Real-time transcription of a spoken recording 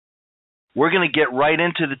We're going to get right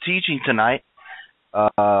into the teaching tonight.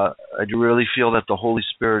 I do really feel that the Holy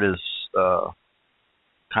Spirit is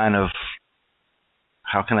kind of,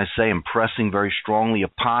 how can I say, impressing very strongly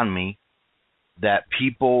upon me that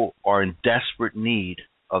people are in desperate need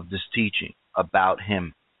of this teaching about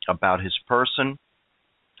Him, about His person,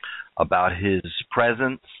 about His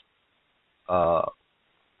presence, not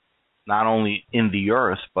only in the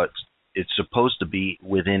earth, but it's supposed to be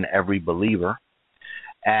within every believer,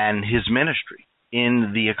 and His ministry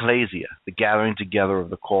in the ecclesia, the gathering together of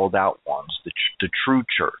the called out ones, the true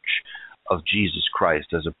church of Jesus Christ,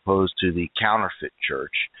 as opposed to the counterfeit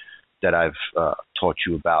church that I've taught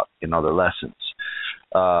you about in other lessons.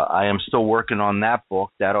 I am still working on that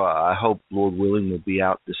book. That I hope, Lord willing, will be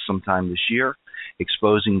out sometime this year,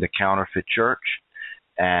 exposing the counterfeit church.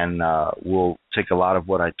 And we'll take a lot of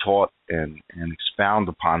what I taught and expound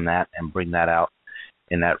upon that and bring that out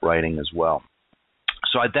in that writing as well.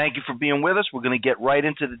 So I thank you for being with us. We're going to get right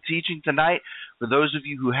into the teaching tonight. For those of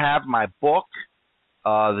you who have my book,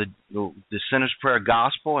 the Sinner's Prayer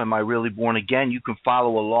Gospel, Am I Really Born Again? You can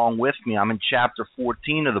follow along with me. I'm in chapter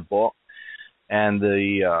 14 of the book, and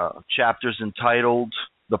the chapter's entitled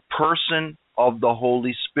The Person of the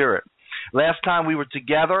Holy Spirit. Last time we were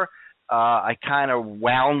together, I kind of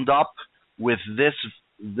wound up with this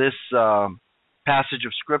passage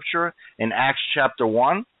of Scripture in Acts chapter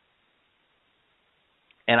 1,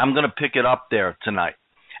 and I'm going to pick it up there tonight.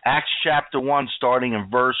 Acts chapter 1, starting in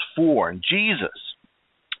verse 4. And Jesus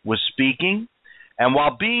was speaking, and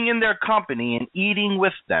while being in their company and eating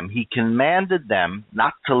with them, He commanded them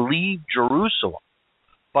not to leave Jerusalem,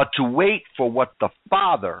 but to wait for what the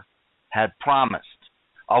Father had promised,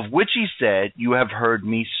 of which He said, "You have heard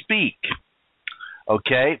me speak."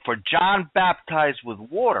 Okay, for John baptized with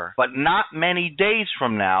water, but not many days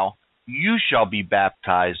from now, you shall be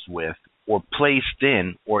baptized with, or placed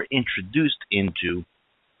in, or introduced into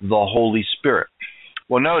the Holy Spirit.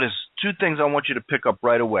 Well, notice two things I want you to pick up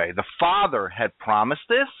right away. The Father had promised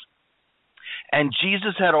this, and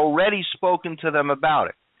Jesus had already spoken to them about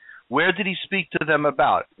it. Where did He speak to them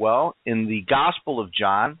about it? Well, in the Gospel of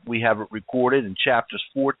John, we have it recorded in chapters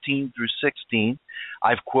 14 through 16.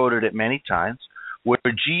 I've quoted it many times, where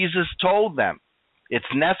Jesus told them,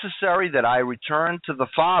 "It's necessary that I return to the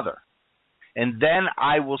Father, and then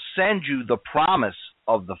I will send you the promise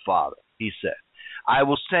of the Father," He said. "I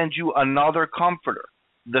will send you another comforter,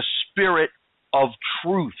 the Spirit of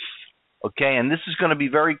truth." Okay, and this is going to be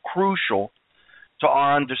very crucial to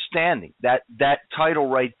our understanding, that title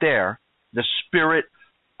right there, the Spirit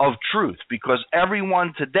of truth, because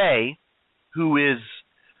everyone today who is,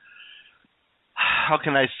 how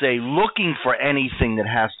can I say, looking for anything that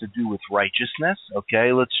has to do with righteousness,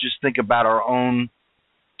 okay, let's just think about our own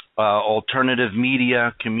alternative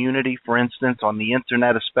media community, for instance, on the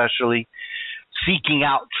internet especially, seeking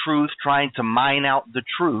out truth, trying to mine out the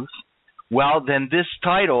truth. Well, then this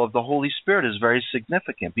title of the Holy Spirit is very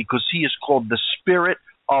significant, because He is called the Spirit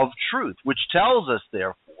of truth, which tells us,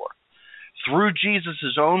 therefore, through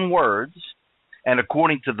Jesus' own words and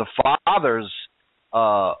according to the Father's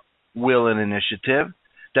will and initiative,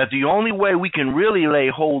 that the only way we can really lay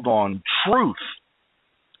hold on truth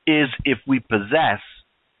is if we possess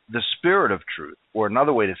the Spirit of truth. Or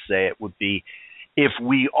another way to say it would be, if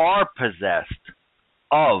we are possessed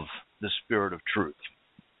of the Spirit of truth.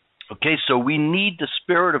 Okay, so we need the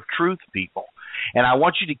Spirit of truth, people. And I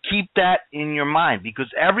want you to keep that in your mind, because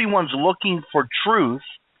everyone's looking for truth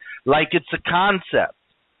like it's a concept,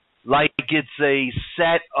 like it's a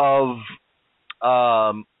set of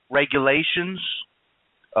regulations,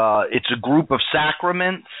 it's a group of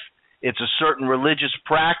sacraments, it's a certain religious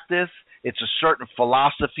practice, it's a certain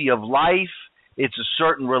philosophy of life, it's a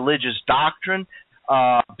certain religious doctrine.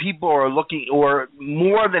 People are looking, or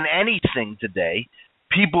more than anything today,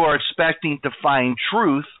 people are expecting to find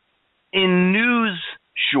truth in news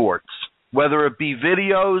shorts, whether it be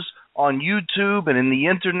videos on YouTube and in the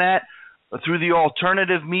internet, or through the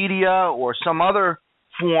alternative media, or some other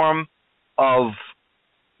form of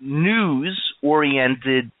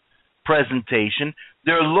news-oriented presentation.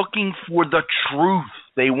 They're looking for the truth.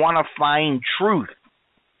 They want to find truth.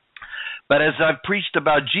 But as I've preached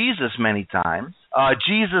about Jesus many times,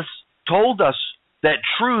 Jesus told us that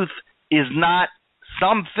truth is not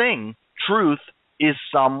something, truth is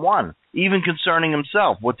someone. Even concerning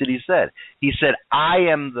Himself, what did He say? He said, "I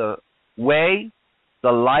am the way,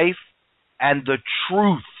 the life, and the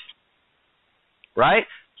truth." Right?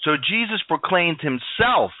 So Jesus proclaimed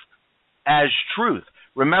Himself as truth.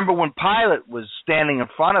 Remember when Pilate was standing in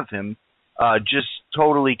front of Him, just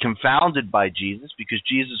totally confounded by Jesus, because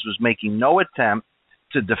Jesus was making no attempt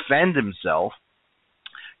to defend Himself.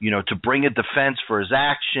 to bring a defense for his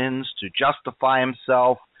actions, to justify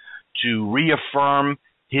himself, to reaffirm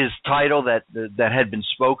his title that had been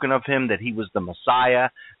spoken of him, that he was the Messiah,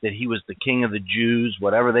 that he was the King of the Jews,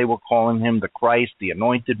 whatever they were calling him, the Christ, the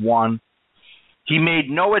Anointed One. He made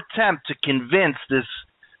no attempt to convince this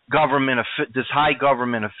high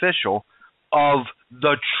government official of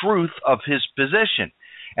the truth of his position.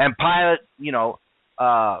 And Pilate,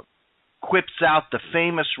 quips out the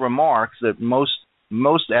famous remarks that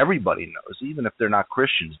most everybody knows, even if they're not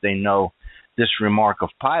Christians, they know this remark of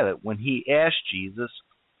Pilate when he asked Jesus,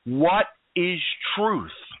 "What is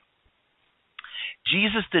truth?"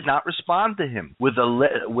 Jesus did not respond to him with a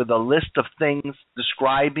list of things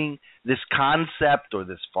describing this concept or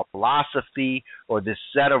this philosophy or this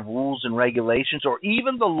set of rules and regulations or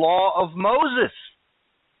even the law of Moses.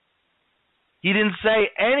 He didn't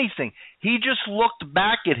say anything. He just looked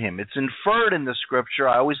back at him. It's inferred in the scripture.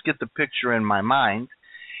 I always get the picture in my mind.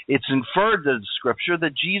 It's inferred in the scripture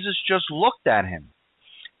that Jesus just looked at him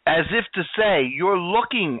as if to say, "You're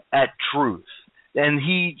looking at truth." And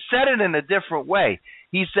he said it in a different way.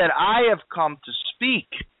 He said, "I have come to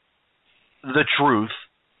speak the truth,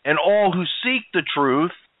 and all who seek the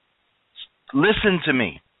truth, listen to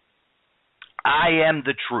me. I am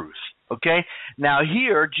the truth." Okay? Now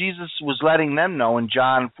here, Jesus was letting them know in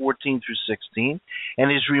John 14 through 16,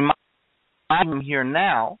 and is reminding them here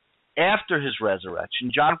now, after his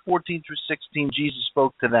resurrection. John 14 through 16, Jesus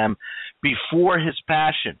spoke to them before his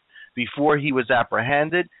passion, before he was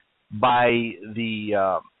apprehended by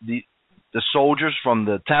the soldiers from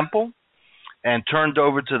the temple and turned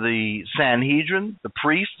over to the Sanhedrin, the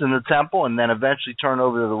priests in the temple, and then eventually turned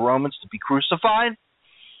over to the Romans to be crucified.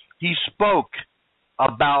 He spoke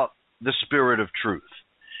about the Spirit of truth.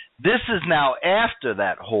 This is now after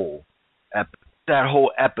that whole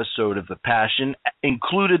episode of the Passion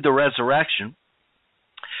included the resurrection.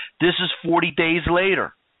 This is 40 days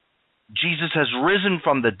later. Jesus has risen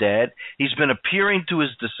from the dead. He's been appearing to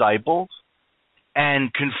his disciples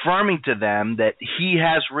and confirming to them that he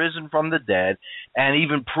has risen from the dead, and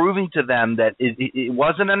even proving to them that it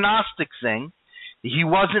wasn't a Gnostic thing. He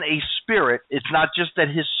wasn't a spirit. It's not just that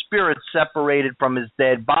his spirit separated from his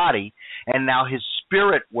dead body, and now his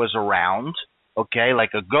spirit was around, okay,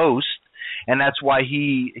 like a ghost. And that's why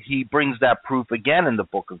he brings that proof again in the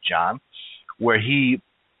book of John, where he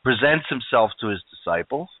presents himself to his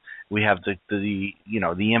disciples. We have the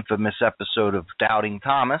infamous episode of Doubting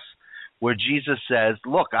Thomas, where Jesus says,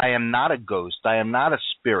 "Look, I am not a ghost. I am not a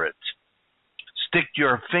spirit. Stick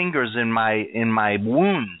your fingers in my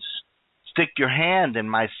wounds. Stick your hand in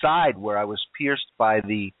my side where I was pierced by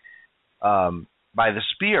the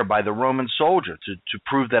spear, by the Roman soldier, to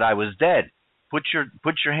prove that I was dead. Put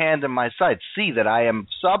your hand in my side. See that I am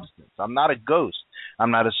substance. I'm not a ghost.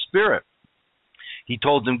 I'm not a spirit." He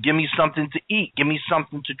told them, "Give me something to eat. Give me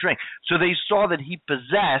something to drink." So they saw that he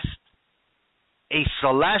possessed a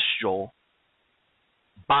celestial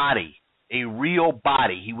body, a real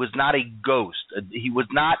body. He was not a ghost. He was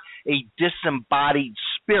not a disembodied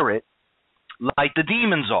spirit like the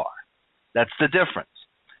demons are. That's the difference.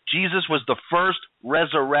 Jesus was the first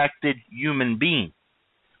resurrected human being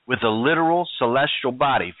with a literal celestial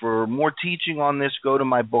body. For more teaching on this, go to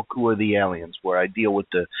my book, Who Are the Aliens?, where I deal with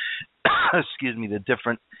the the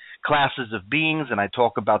different classes of beings, and I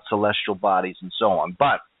talk about celestial bodies and so on.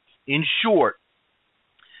 But in short,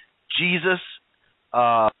 Jesus,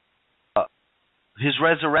 his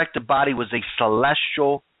resurrected body was a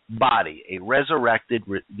celestial body, a resurrected,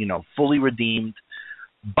 fully redeemed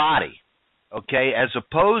body, okay, as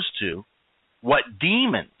opposed to what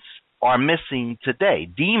demons are missing today.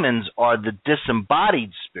 Demons are the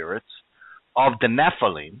disembodied spirits of the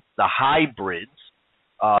Nephilim, the hybrids,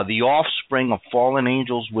 the offspring of fallen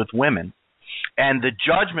angels with women, and the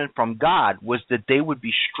judgment from God was that they would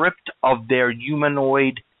be stripped of their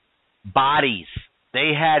humanoid bodies.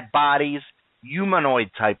 They had bodies,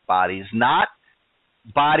 humanoid-type bodies, not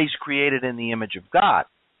bodies created in the image of God,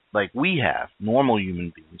 like we have, normal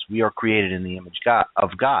human beings. We are created in the image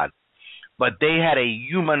of God. But they had a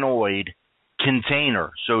humanoid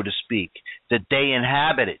container, so to speak, that they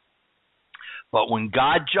inhabited. But when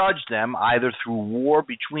God judged them, either through war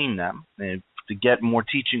between them, and to get more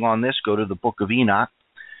teaching on this, go to the book of Enoch,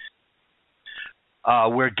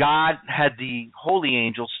 where God had the holy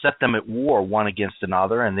angels set them at war one against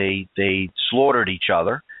another, and they slaughtered each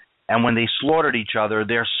other. And when they slaughtered each other,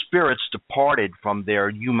 their spirits departed from their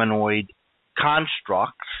humanoid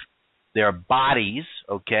constructs, their bodies,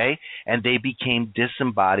 okay, and they became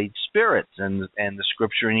disembodied spirits. And the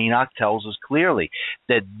scripture in Enoch tells us clearly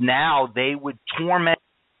that now they would torment,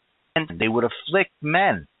 they would afflict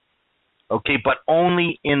men, okay, but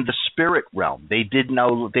only in the spirit realm. They didn't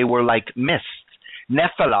know, they were like mist.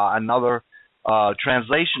 Nephilah, another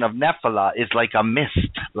translation of Nephilah, is like a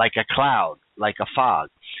mist, like a cloud, like a fog.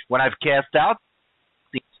 When I've cast out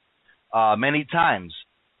these many times,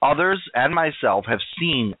 others and myself have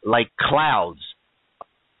seen like clouds,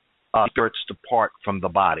 spirits depart from the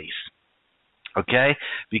bodies, okay?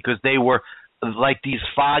 Because they were like these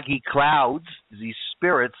foggy clouds. These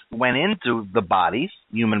spirits went into the bodies,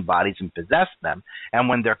 human bodies, and possessed them. And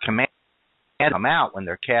when they're commanded to come out, when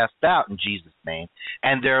they're cast out in Jesus' name,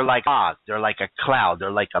 and they're like fog, they're like a cloud,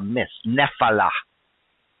 they're like a mist, Nephilah.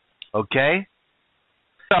 Okay?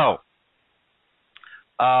 So,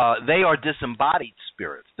 they are disembodied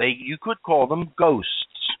spirits. You could call them ghosts,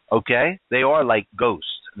 okay? They are like ghosts.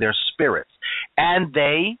 They're spirits. And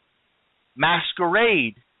they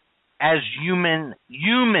masquerade as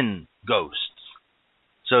human ghosts.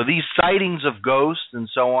 So these sightings of ghosts and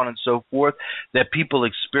so on and so forth that people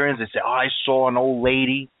experience, they say, oh, I saw an old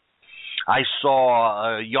lady. I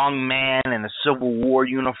saw a young man in a Civil War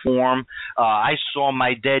uniform. I saw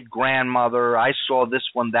my dead grandmother. I saw this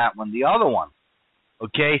one, that one, the other one.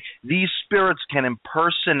 Okay? These spirits can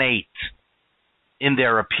impersonate in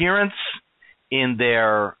their appearance, in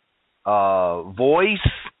their voice.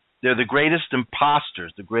 They're the greatest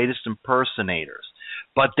imposters, the greatest impersonators.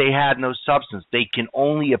 But they had no substance. They can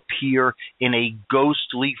only appear in a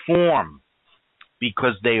ghostly form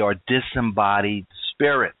because they are disembodied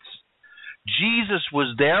spirits. Jesus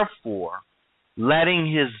was therefore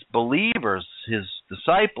letting his believers, his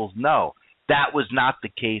disciples, know that was not the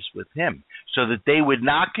case with him, so that they would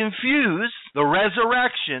not confuse the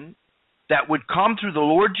resurrection that would come through the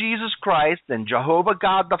Lord Jesus Christ and Jehovah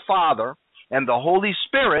God the Father and the Holy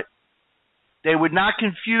Spirit. They would not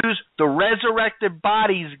confuse the resurrected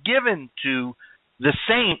bodies given to the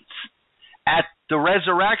saints at the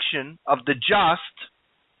resurrection of the just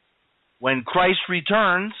when Christ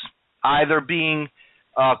returns, either being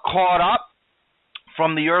caught up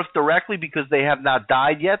from the earth directly because they have not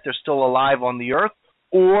died yet, they're still alive on the earth,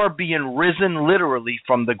 or being risen literally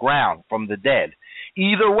from the ground, from the dead.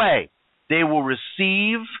 Either way, they will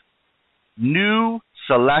receive new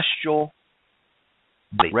celestial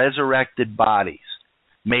resurrected bodies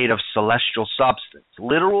made of celestial substance,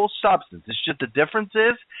 literal substance. It's just the difference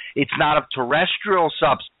is it's not of terrestrial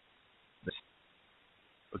substance.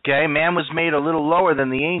 Okay, man was made a little lower than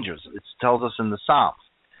the angels. It tells us in the Psalms.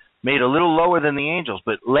 Made a little lower than the angels,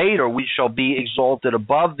 but later we shall be exalted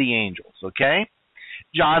above the angels. Okay?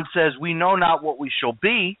 John says, we know not what we shall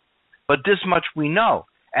be, but this much we know.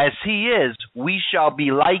 As he is, we shall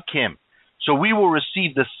be like him. So we will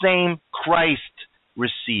receive the same Christ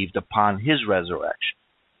received upon his resurrection.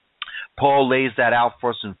 Paul lays that out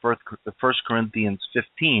for us in 1 Corinthians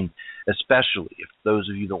 15, especially. If those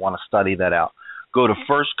of you that want to study that out, go to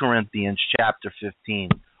 1 Corinthians chapter 15,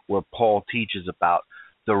 where Paul teaches about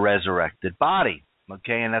the resurrected body.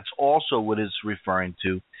 Okay, and that's also what is referring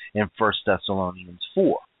to in 1 Thessalonians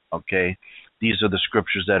 4. Okay, these are the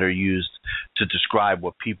scriptures that are used to describe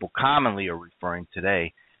what people commonly are referring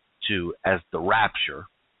today to as the rapture.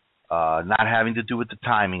 Not having to do with the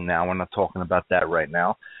timing now. We're not talking about that right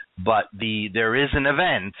now. But there is an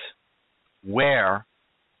event where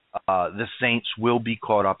the saints will be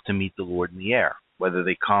caught up to meet the Lord in the air. Whether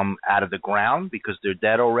they come out of the ground because they're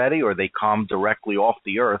dead already, or they come directly off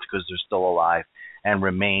the earth because they're still alive and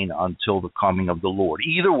remain until the coming of the Lord.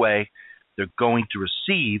 Either way, they're going to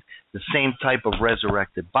receive the same type of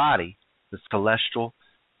resurrected body, the celestial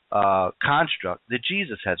construct that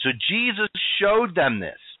Jesus had. So Jesus showed them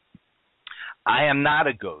this. I am not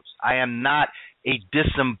a ghost. I am not a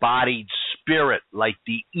disembodied spirit like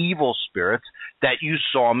the evil spirits that you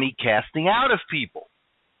saw me casting out of people,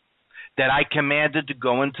 that I commanded to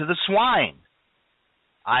go into the swine.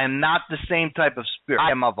 I am not the same type of spirit.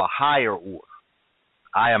 I am of a higher order.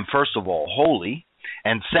 I am, first of all, holy,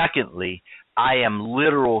 and secondly, I am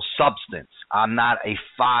literal substance. I'm not a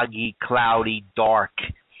foggy, cloudy, dark,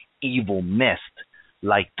 evil mist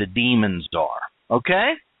like the demons are.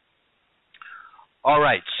 Okay? All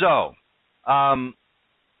right, so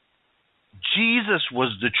Jesus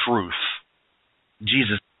was the truth.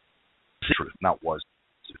 Jesus is the truth, not was.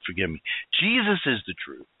 Forgive me. Jesus is the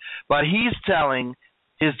truth. But he's telling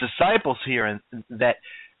his disciples here that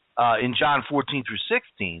in John 14 through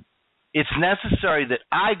 16, it's necessary that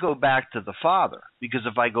I go back to the Father. Because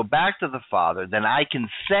if I go back to the Father, then I can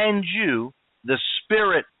send you the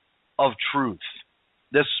Spirit of truth,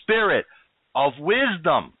 the Spirit of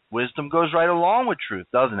wisdom. Wisdom goes right along with truth,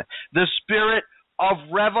 doesn't it? The Spirit of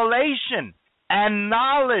revelation and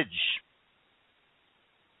knowledge.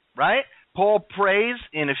 Right? Paul prays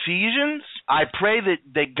in Ephesians, I pray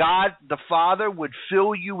that God the Father would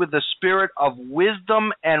fill you with the spirit of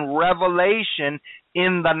wisdom and revelation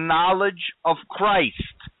in the knowledge of Christ.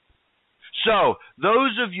 So,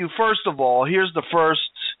 those of you, first of all, here's the first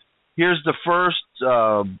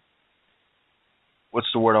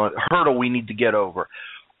hurdle we need to get over.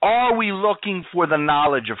 Are we looking for the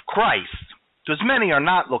knowledge of Christ? Because many are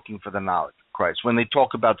not looking for the knowledge of Christ when they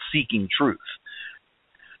talk about seeking truth.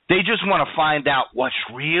 They just want to find out what's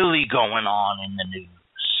really going on in the news.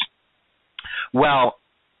 Well,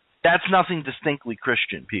 that's nothing distinctly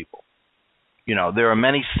Christian, people. You know, there are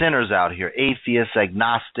many sinners out here, atheists,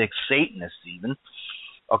 agnostics, Satanists even,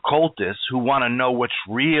 occultists, who want to know what's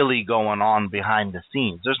really going on behind the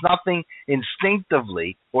scenes. There's nothing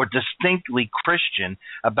instinctively or distinctly Christian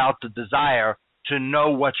about the desire to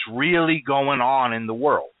know what's really going on in the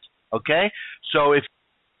world. Okay? So if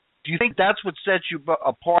you think that's what sets you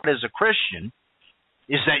apart as a Christian,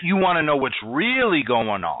 is that you want to know what's really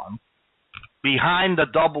going on behind the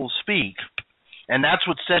double speak, and that's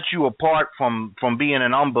what sets you apart from being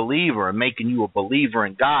an unbeliever and making you a believer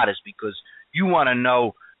in God, is because you want to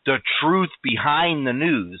know the truth behind the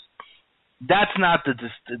news. That's not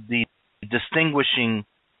the distinguishing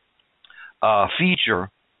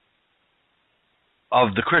feature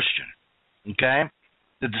of the Christian, okay?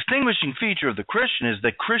 The distinguishing feature of the Christian is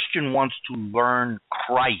that Christian wants to learn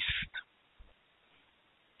Christ.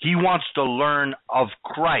 He wants to learn of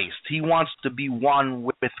Christ. He wants to be one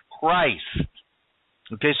with Christ.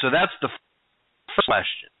 Okay, so that's the first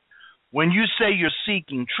question. When you say you're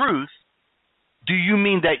seeking truth, do you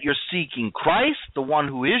mean that you're seeking Christ, the one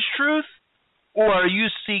who is truth, or are you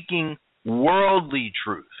seeking worldly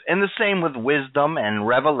truth? And the same with wisdom and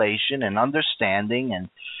revelation and understanding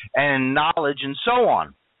and knowledge and so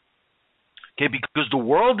on. Okay, because the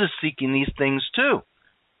world is seeking these things too.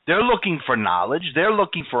 They're looking for knowledge. They're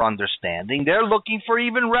looking for understanding. They're looking for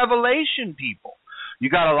even revelation, people. You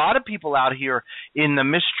got a lot of people out here in the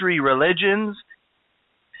mystery religions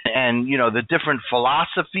and, you know, the different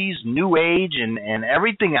philosophies, New Age and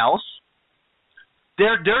everything else.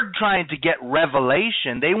 They're trying to get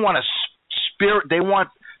revelation. They want They want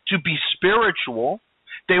to be spiritual.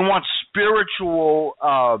 They want spiritual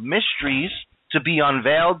mysteries to be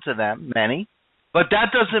unveiled to them, many. But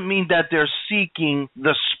that doesn't mean that they're seeking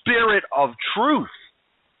the spirit of truth.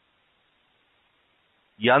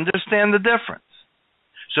 You understand the difference?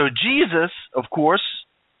 So Jesus, of course,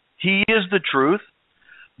 he is the truth,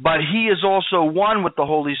 but he is also one with the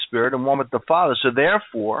Holy Spirit and one with the Father. So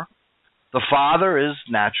therefore, the Father is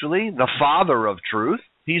naturally the Father of truth.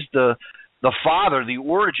 He's the Father, the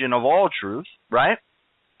origin of all truth, right?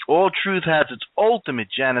 All truth has its ultimate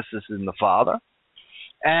genesis in the Father.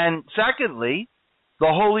 And secondly, the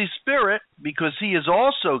Holy Spirit, because he is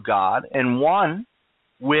also God and one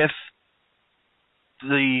with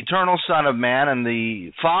the eternal Son of Man and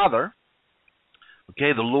the Father.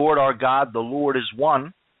 Okay, the Lord our God, the Lord is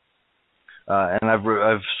one. And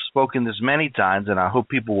I've spoken this many times, and I hope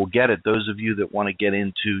people will get it. Those of you that want to get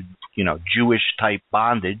into, you know, Jewish type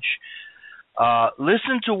bondage,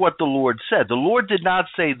 listen to what the Lord said. The Lord did not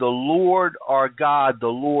say, the Lord our God, the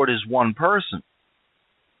Lord is one person.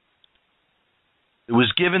 It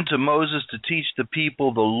was given to Moses to teach the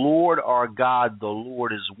people, the Lord our God, the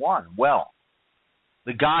Lord is one. Well,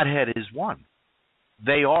 the Godhead is one.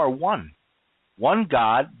 They are one. One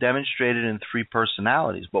God demonstrated in three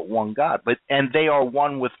personalities, but one God. And they are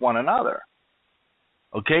one with one another.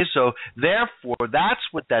 Okay, so therefore, that's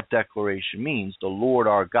what that declaration means. The Lord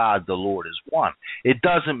our God, the Lord is one. It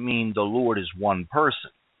doesn't mean the Lord is one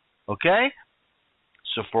person. Okay?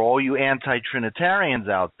 So for all you anti-Trinitarians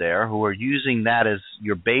out there who are using that as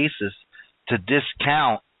your basis to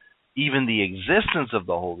discount even the existence of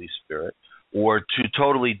the Holy Spirit, or to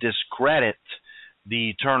totally discredit the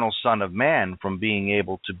eternal Son of Man from being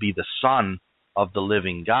able to be the Son of the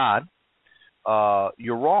living God,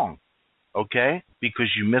 you're wrong, okay? Because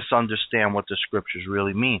you misunderstand what the Scriptures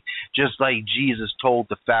really mean. Just like Jesus told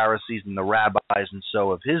the Pharisees and the rabbis and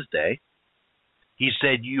so of his day, he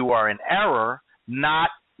said, you are in error, not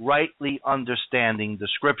rightly understanding the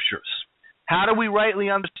Scriptures. How do we rightly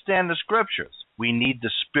understand the Scriptures? We need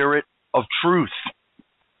the Spirit of truth.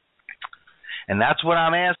 And that's what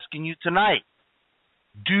I'm asking you tonight.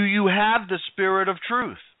 Do you have the Spirit of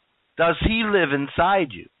truth? Does he live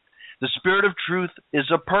inside you? The Spirit of truth is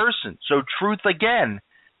a person. So truth, again,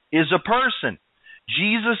 is a person.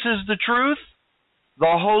 Jesus is the truth. The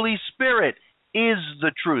Holy Spirit is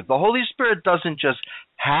the truth. The Holy Spirit doesn't just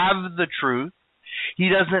have the truth. He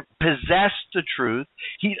doesn't possess the truth.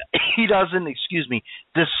 He doesn't,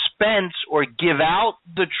 dispense or give out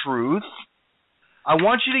the truth. I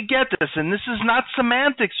want you to get this, and this is not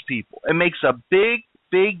semantics, people. It makes a big,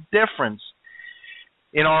 big difference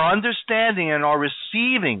in our understanding and our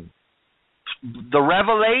receiving the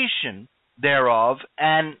revelation thereof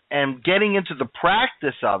and getting into the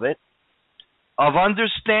practice of it, of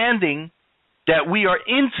understanding that we are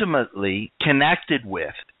intimately connected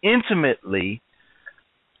with, intimately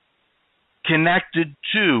connected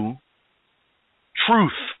to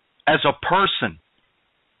truth as a person.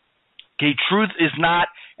 Okay, truth is not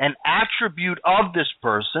an attribute of this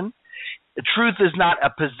person. Truth is not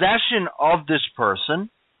a possession of this person.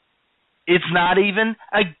 It's not even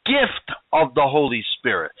a gift of the Holy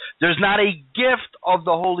Spirit. There's not a gift of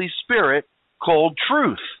the Holy Spirit called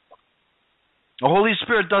truth. The Holy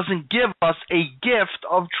Spirit doesn't give us a gift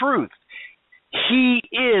of truth. He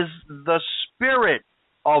is the Spirit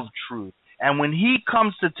of truth. And when He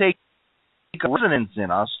comes to take residence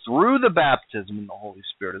in us through the baptism in the Holy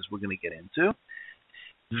Spirit, as we're going to get into,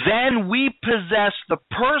 then we possess the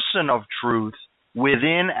person of truth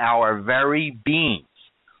within our very beings.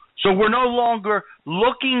 So we're no longer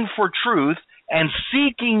looking for truth and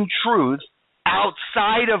seeking truth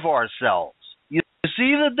outside of ourselves. You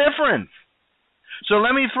see the difference? So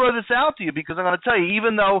let me throw this out to you, because I'm going to tell you,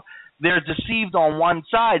 even though they're deceived on one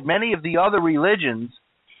side, many of the other religions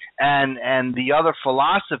and the other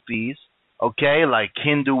philosophies, okay, like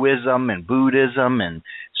Hinduism and Buddhism and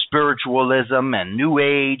spiritualism and New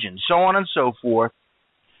Age and so on and so forth,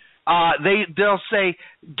 they'll say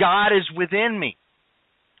God is within me,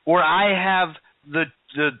 or I have the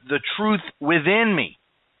truth within me.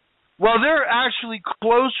 Well, they're actually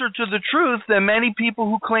closer to the truth than many people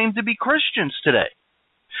who claim to be Christians today.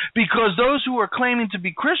 Because those who are claiming to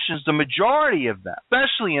be Christians, the majority of them,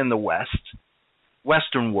 especially in the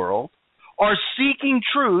Western world, are seeking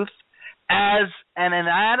truth as an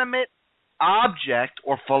inanimate object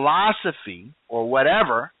or philosophy or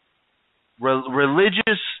whatever,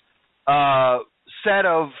 religious set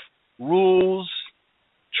of rules,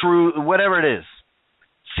 truth, whatever it is.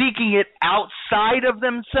 Seeking it outside of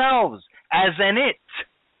themselves as an it.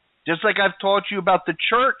 Just like I've taught you about the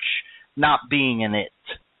church not being an it.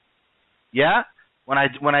 Yeah? When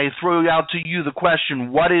I throw out to you the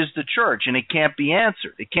question, what is the church? And it can't be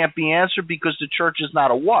answered. It can't be answered because the church is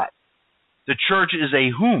not a what. The church is a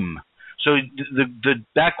whom. So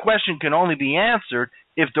that question can only be answered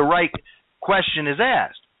if the right question is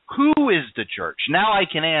asked. Who is the church? Now I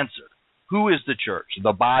can answer. Who is the church?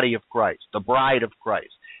 The body of Christ, the bride of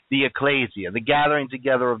Christ, the ecclesia, the gathering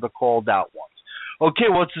together of the called out ones. Okay,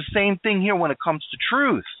 well, it's the same thing here when it comes to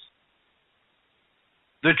truth.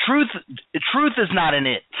 The truth is not an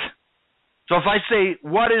it. So if I say,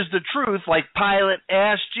 what is the truth, like Pilate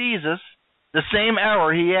asked Jesus, the same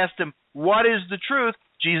error, he asked him, what is the truth?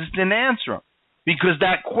 Jesus didn't answer him, because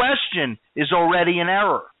that question is already an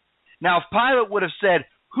error. Now, if Pilate would have said,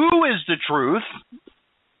 who is the truth?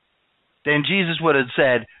 Then Jesus would have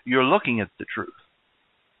said, you're looking at the truth.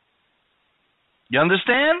 You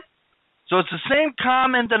understand? So it's the same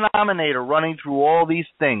common denominator running through all these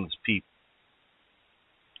things, people.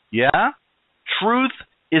 Yeah? Truth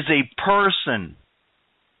is a person.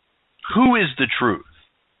 Who is the truth?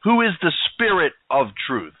 Who is the Spirit of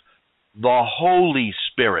truth? The Holy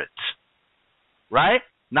Spirit. Right?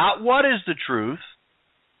 Not what is the truth.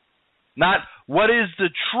 Not what is the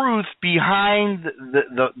truth behind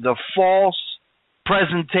the false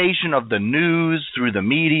presentation of the news through the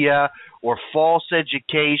media, or false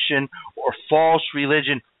education, or false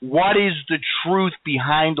religion. What is the truth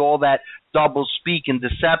behind all that double speak and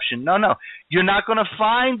deception? No. You're not going to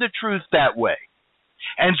find the truth that way.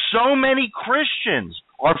 And so many Christians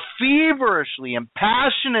are feverishly and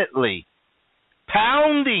passionately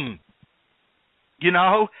pounding,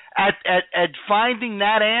 at finding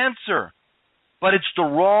that answer. But it's the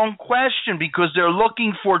wrong question, because they're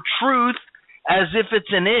looking for truth as if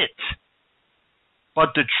it's an it. But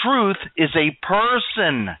the truth is a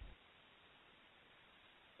person.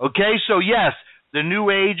 Okay, so yes, the New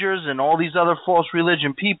Agers and all these other false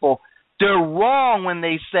religion people, they're wrong when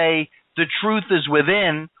they say the truth is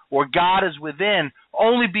within or God is within,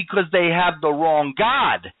 only because they have the wrong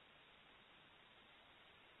God.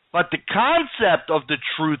 But the concept of the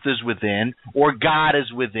truth is within or God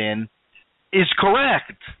is within is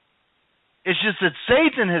correct. It's just that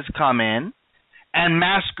Satan has come in and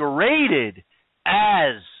masqueraded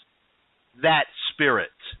as that spirit,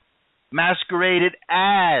 masqueraded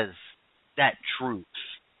as that truth,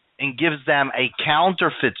 and gives them a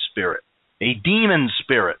counterfeit spirit, a demon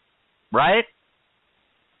spirit, right?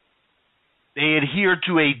 they adhere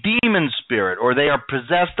to a demon spirit, or they are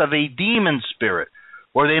possessed of a demon spirit,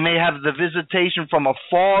 or they may have the visitation from a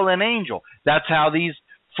fallen angel. That's how these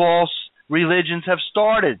false religions have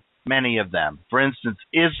started, many of them. For instance,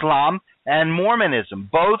 Islam and Mormonism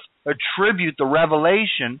both attribute the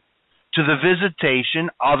revelation to the visitation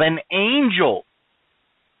of an angel.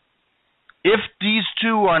 If these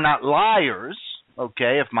two are not liars,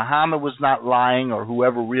 okay, if Muhammad was not lying, or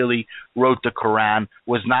whoever really wrote the Quran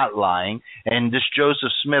was not lying, and this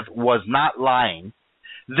Joseph Smith was not lying,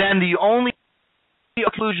 then the only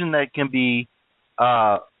conclusion that can be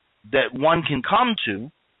that one can come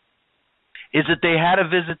to is that they had a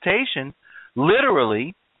visitation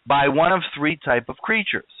literally by one of three type of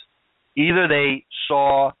creatures. Either they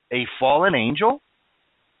saw a fallen angel,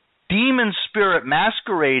 demon spirit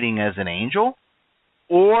masquerading as an angel,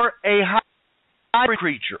 or a hybrid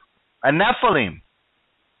creature, a Nephilim,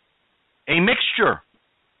 a mixture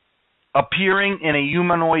appearing in a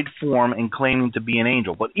humanoid form and claiming to be an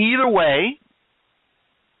angel. But either way,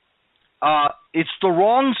 it's the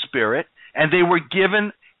wrong spirit, and they were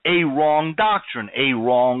given a wrong doctrine, a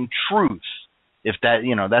wrong truth. If that,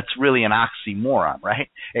 that's really an oxymoron, right?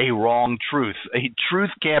 A wrong truth. A truth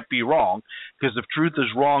can't be wrong, because if truth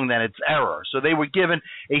is wrong, then it's error. So they were given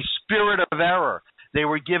a spirit of error. They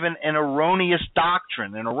were given an erroneous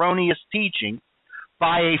doctrine, an erroneous teaching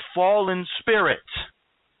by a fallen spirit.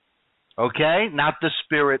 Okay? Not the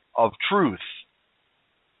spirit of truth.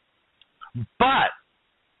 But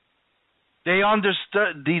they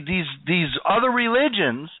understood, these other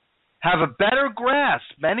religions have a better grasp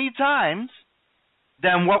many times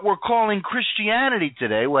than what we're calling Christianity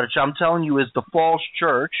today, which I'm telling you is the false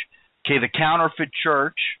church, okay, the counterfeit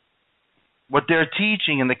church. What they're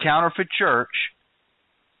teaching in the counterfeit church,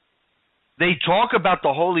 they talk about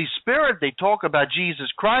the Holy Spirit, they talk about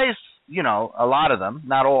Jesus Christ, a lot of them,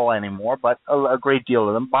 not all anymore, but a great deal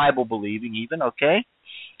of them, Bible believing even, okay,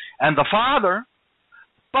 and the Father,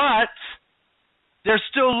 but they're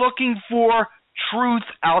still looking for truth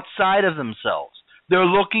outside of themselves. They're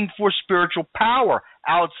looking for spiritual power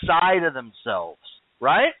outside of themselves,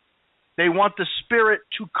 right? They want the Spirit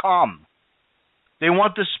to come. They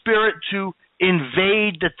want the Spirit to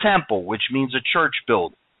invade the temple, which means a church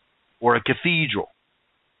building or a cathedral.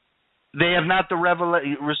 They have not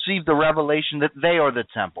received the revelation that they are the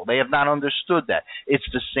temple. They have not understood that. It's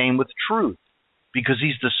the same with truth, because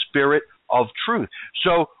he's the Spirit of truth.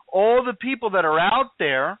 So all the people that are out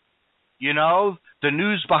there, the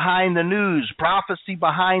news behind the news, prophecy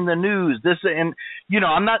behind the news, this, and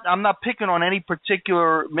I'm not picking on any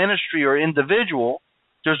particular ministry or individual.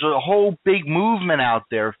 There's a whole big movement out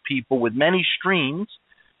there of people with many streams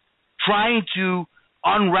trying to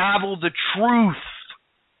unravel the truth,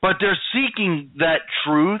 but they're seeking that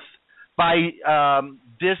truth by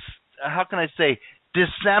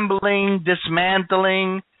dissembling,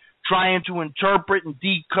 dismantling, trying to interpret and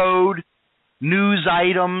decode news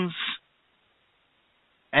items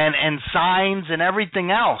and signs and everything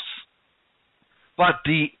else. But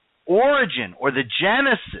the origin or the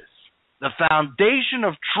genesis, the foundation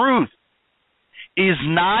of truth, is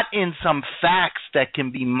not in some facts that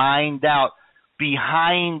can be mined out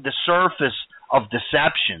behind the surface of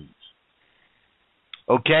deceptions.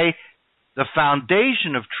 Okay? The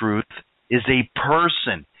foundation of truth is a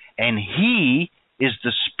person, and he is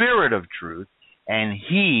the Spirit of truth, and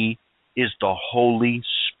he is the Holy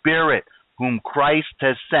Spirit, whom Christ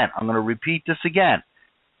has sent. I'm going to repeat this again.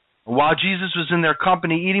 While Jesus was in their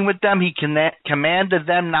company eating with them, he commanded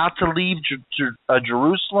them not to leave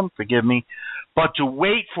Jerusalem, but to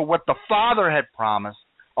wait for what the Father had promised,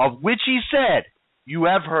 of which he said, "You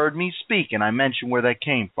have heard me speak." And I mentioned where that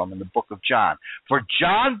came from in the book of John. "For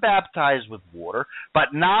John baptized with water,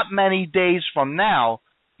 but not many days from now,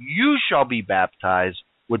 you shall be baptized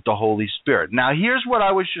with the Holy Spirit." Now, here's what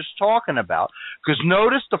I was just talking about, because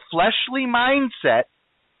notice the fleshly mindset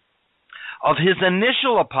of his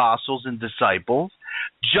initial apostles and disciples,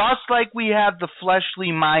 just like we have the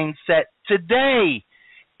fleshly mindset today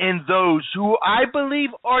in those who I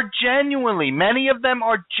believe are genuinely, many of them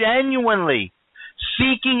are genuinely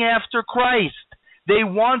seeking after Christ. They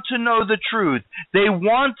want to know the truth. They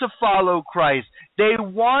want to follow Christ. They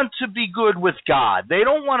want to be good with God. They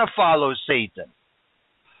don't want to follow Satan.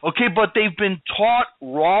 Okay, but they've been taught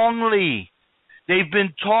wrongly. They've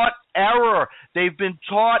been taught error. They've been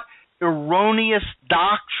taught erroneous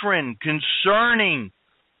doctrine concerning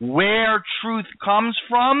where truth comes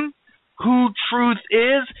from, who truth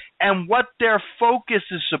is, and what their focus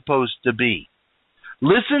is supposed to be.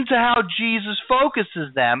 Listen to how Jesus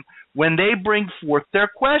focuses them when they bring forth their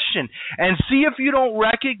question, and see if you don't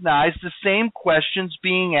recognize the same questions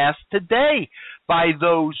being asked today by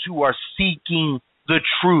those who are seeking the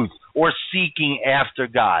truth or seeking after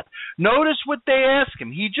God. Notice what they ask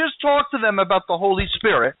him. He just talked to them about the Holy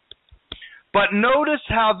Spirit, but notice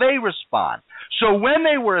how they respond. So when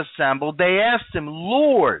they were assembled, they asked him,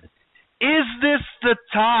 Lord, is this the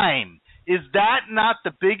time? Is that not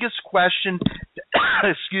the biggest question,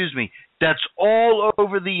 excuse me, that's all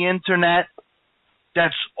over the internet,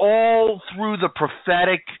 that's all through the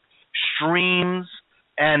prophetic streams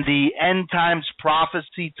and the end times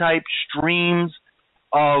prophecy type streams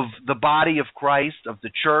of the body of Christ, of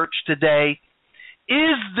the church today?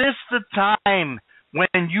 Is this the time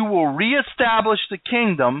when you will reestablish the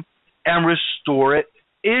kingdom and restore it,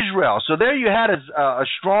 Israel? So there you had a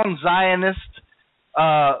strong Zionist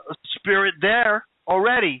spirit there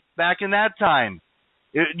already back in that time.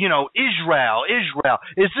 Israel.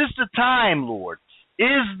 Is this the time, Lord?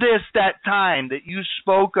 Is this that time that you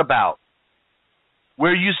spoke about,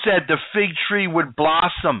 where you said the fig tree would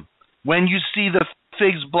blossom? When you see the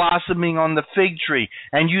figs blossoming on the fig tree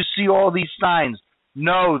and you see all these signs,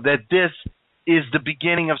 know that this is the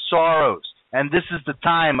beginning of sorrows, and this is the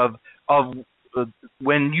time of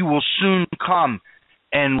when you will soon come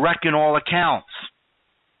and reckon all accounts,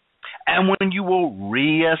 and when you will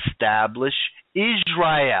reestablish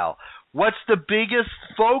Israel. What's the biggest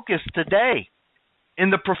focus today in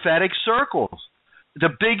the prophetic circles? The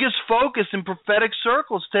biggest focus in prophetic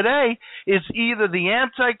circles today is either the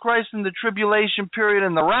Antichrist in the tribulation period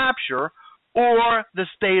and the rapture, or the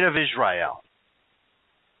state of Israel.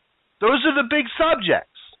 Those are the big subjects.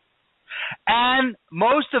 And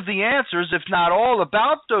most of the answers, if not all,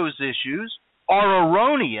 about those issues are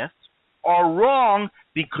erroneous, are wrong,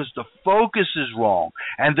 because the focus is wrong.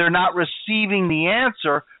 And they're not receiving the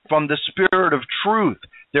answer from the Spirit of truth.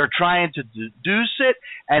 They're trying to deduce it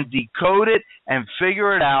and decode it and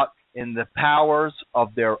figure it out in the powers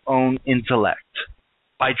of their own intellect,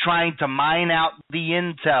 by trying to mine out the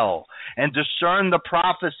intel and discern the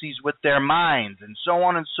prophecies with their minds and so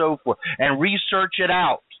on and so forth, and research it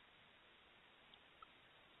out.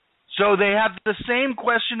 So they have the same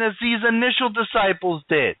question as these initial disciples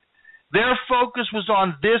did. Their focus was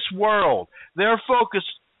on this world. Their focus,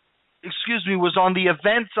 was on the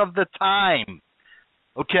events of the time.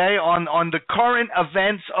 Okay, on the current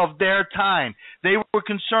events of their time. They were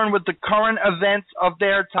concerned with the current events of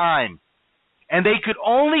their time. And they could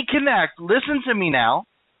only connect, listen to me now,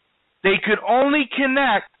 they could only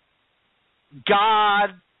connect God,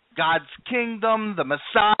 God's kingdom, the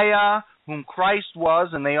Messiah, whom Christ was,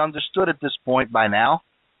 and they understood at this point by now.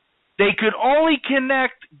 They could only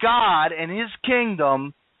connect God and his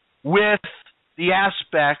kingdom with the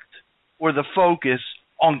aspect or the focus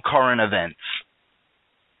on current events.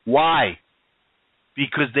 Why?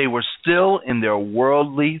 Because they were still in their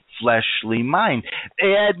worldly, fleshly mind.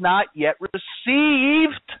 They had not yet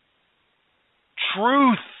received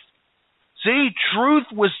truth. See, truth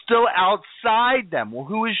was still outside them. Well,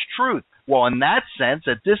 who is truth? Well, in that sense,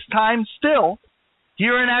 at this time still,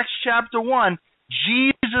 here in Acts chapter 1,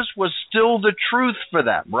 Jesus was still the truth for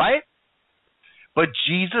them, right? But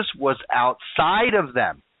Jesus was outside of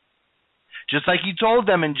them. Just like he told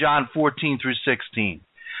them in John 14 through 16.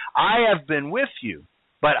 I have been with you,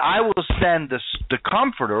 but I will send the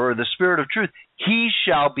Comforter, or the Spirit of truth. He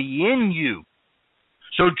shall be in you.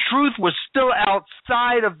 So truth was still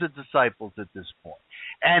outside of the disciples at this point.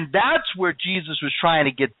 And that's where Jesus was trying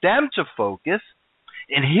to get them to focus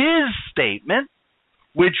in his statement,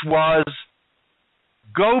 which was,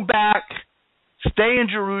 go back, stay in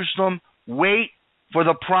Jerusalem, wait for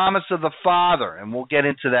the promise of the Father. And we'll get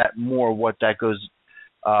into that more, what that goes,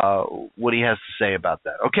 what he has to say about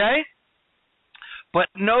that, okay? But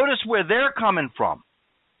notice where they're coming from.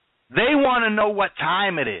 They want to know what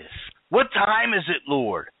time it is. What time is it,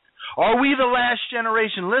 Lord? Are we the last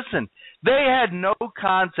generation? Listen, they had no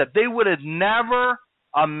concept. They would have never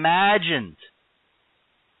imagined,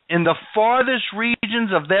 in the farthest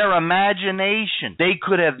regions of their imagination, they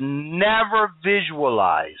could have never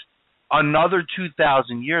visualized another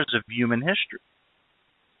 2,000 years of human history.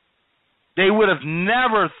 They would have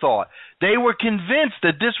never thought. They were convinced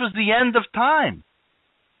that this was the end of time.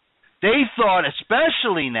 They thought,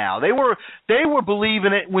 especially now, they were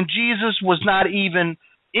believing it when Jesus was not even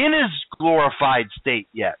in his glorified state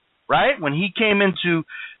yet, right? When he came into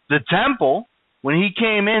the temple, when he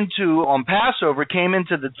came into, on Passover, came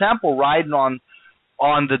into the temple riding on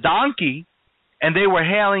the donkey, and they were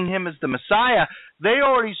hailing him as the Messiah, they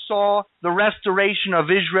already saw the restoration of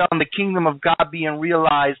Israel and the kingdom of God being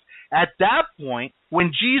realized at that point,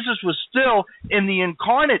 when Jesus was still in the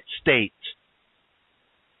incarnate state,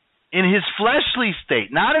 in his fleshly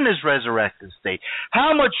state, not in his resurrected state,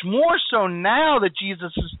 how much more so now that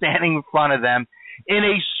Jesus is standing in front of them in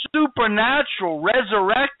a supernatural,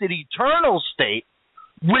 resurrected, eternal state,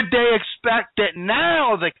 would they expect that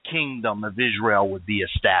now the kingdom of Israel would be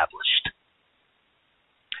established?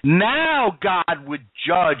 Now God would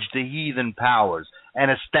judge the heathen powers and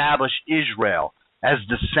establish Israel as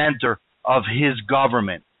the center of his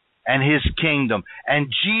government and his kingdom, and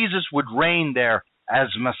Jesus would reign there as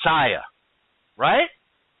Messiah, right?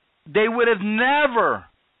 They would have never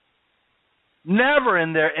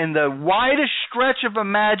in the widest stretch of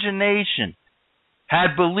imagination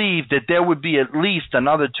had believed that there would be at least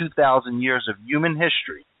another 2,000 years of human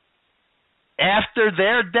history after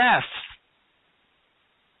their death.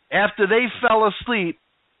 After they fell asleep,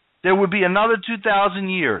 there would be another 2,000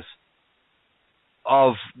 years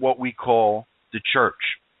of what we call the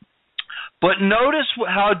church. But notice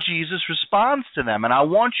how Jesus responds to them. And I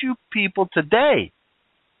want you people today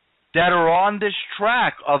that are on this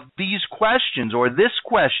track of these questions, or this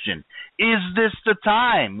question, is this the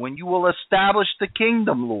time when you will establish the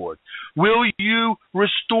kingdom, Lord? Will you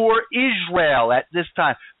restore Israel at this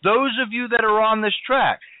time? Those of you that are on this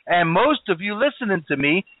track, and most of you listening to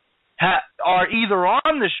me, are either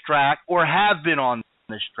on this track or have been on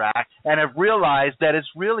this track and have realized that it's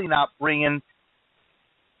really not bringing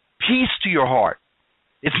peace to your heart.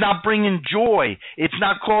 It's not bringing joy. It's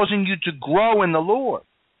not causing you to grow in the Lord.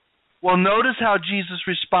 Well, notice how Jesus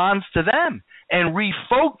responds to them and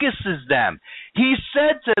refocuses them. He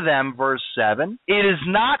said to them, verse 7, "It is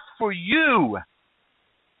not for you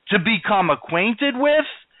to become acquainted with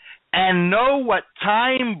and know what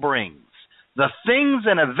time brings, the things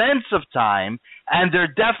and events of time and their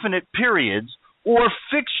definite periods, or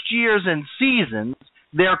fixed years and seasons,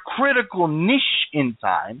 their critical niche in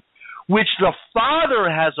time, which the Father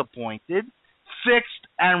has appointed, fixed,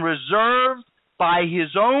 and reserved by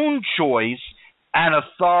his own choice and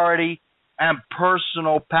authority and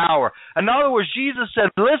personal power." In other words, Jesus said,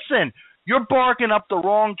 listen, you're barking up the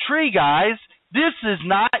wrong tree, guys. This is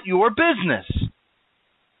not your business.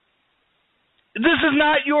 This is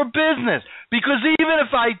not your business. Because even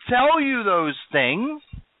if I tell you those things,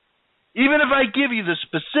 even if I give you the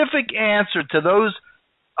specific answer to those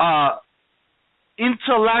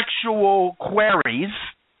intellectual queries,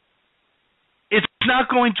 it's not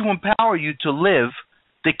going to empower you to live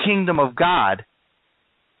the kingdom of God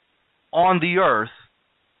on the earth,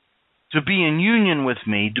 to be in union with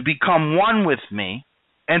me, to become one with me,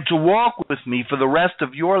 and to walk with me for the rest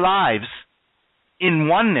of your lives in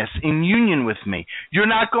oneness, in union with me. You're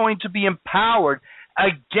not going to be empowered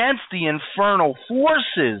against the infernal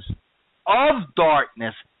forces of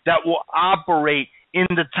darkness that will operate in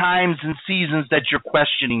the times and seasons that you're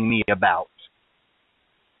questioning me about.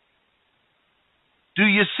 Do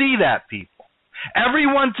you see that, people?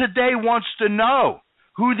 Everyone today wants to know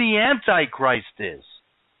who the Antichrist is.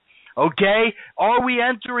 Okay? Are we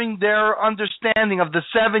entering their understanding of the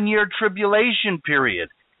 7-year tribulation period?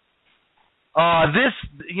 How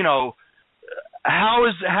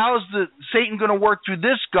is the Satan going to work through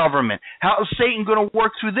this government? How is Satan going to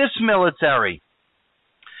work through this military?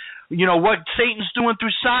 What Satan's doing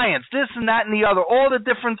through science, this and that and the other, all the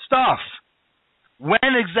different stuff.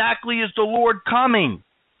 When exactly is the Lord coming?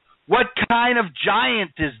 What kind of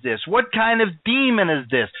giant is this? What kind of demon is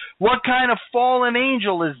this? What kind of fallen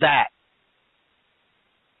angel is that?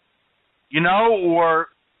 Or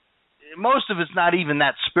most of it's not even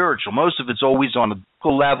that spiritual. Most of it's always on a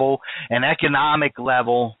political level, an economic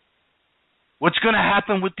level. What's going to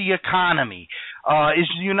happen with the economy? Is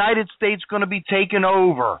the United States going to be taken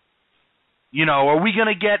over? Are we going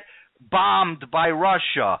to get bombed by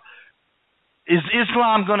Russia? Is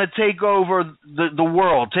Islam going to take over the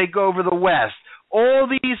world, take over the West? All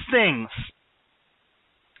these things.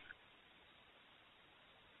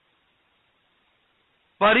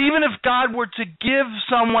 But even if God were to give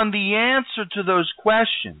someone the answer to those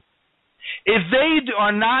questions, if they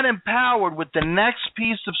are not empowered with the next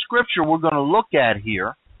piece of scripture we're going to look at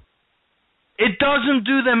here, it doesn't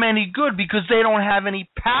do them any good because they don't have any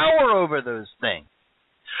power over those things.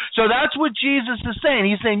 So that's what Jesus is saying.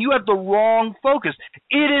 He's saying you have the wrong focus.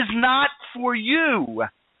 It is not for you.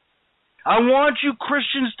 I want you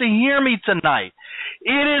Christians to hear me tonight.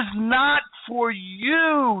 It is not for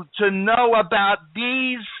you to know about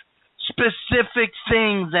these specific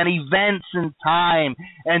things and events in time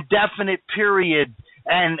and definite periods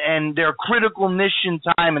and their critical niche in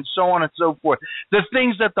time and so on and so forth. The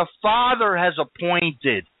things that the Father has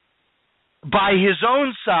appointed. by his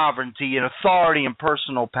own sovereignty and authority and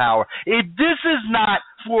personal power. This is not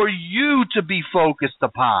for you to be focused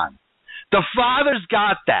upon. The Father's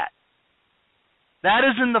got that. That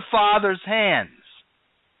is in the Father's hands.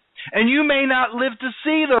 And you may not live to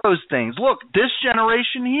see those things. Look, this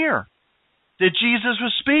generation here that Jesus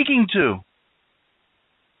was speaking to,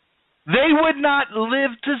 they would not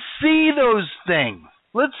live to see those things.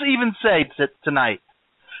 Let's even say tonight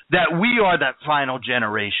that we are that final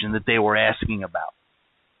generation that they were asking about.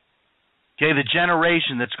 Okay, the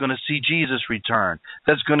generation that's going to see Jesus return,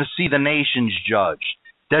 that's going to see the nations judged,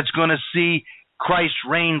 that's going to see Christ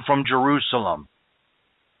reign from Jerusalem,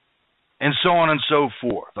 and so on and so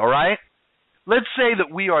forth, all right? Let's say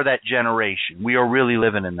that we are that generation. We are really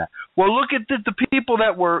living in that. Well, look at the people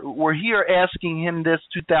that were here asking him this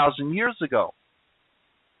 2,000 years ago.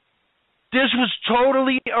 This was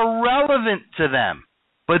totally irrelevant to them,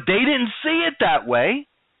 but they didn't see it that way.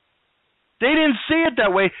 They didn't see it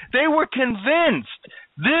that way. They were convinced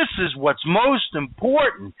this is what's most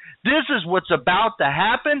important. This is what's about to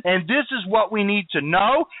happen, and this is what we need to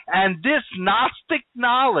know. And this Gnostic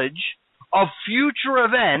knowledge of future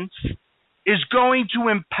events is going to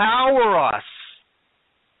empower us.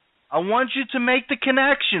 I want you to make the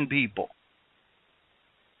connection, people.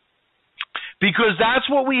 Because that's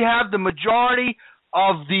what we have the majority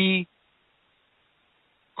of the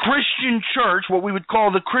Christian church, what we would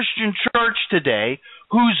call the Christian church today,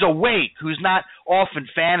 who's awake, who's not off in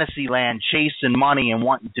fantasy land chasing money and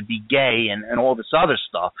wanting to be gay and all this other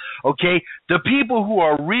stuff, okay? The people who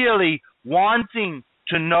are really wanting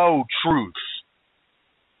to know truth.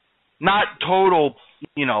 Not total,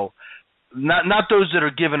 not those that are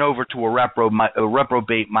given over to a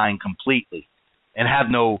reprobate mind completely and have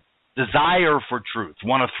no desire for truth,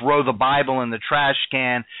 want to throw the Bible in the trash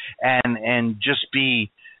can and just be,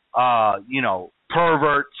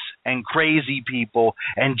 perverts and crazy people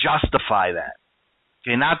and justify that.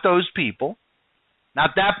 Okay, not those people,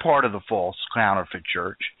 not that part of the false counterfeit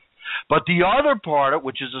church, but the other part,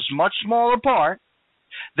 which is a much smaller part,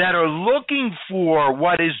 that are looking for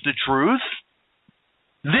what is the truth.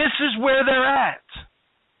 This is where they're at,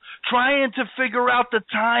 trying to figure out the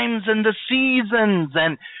times and the seasons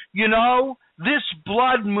and, this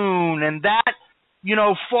blood moon and that,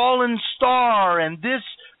 fallen star and this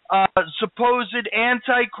supposed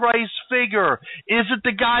Antichrist figure. Is it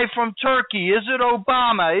the guy from Turkey? Is it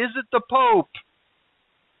Obama? Is it the Pope?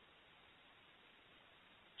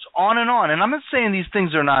 On and on. And I'm not saying these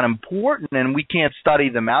things are not important and we can't study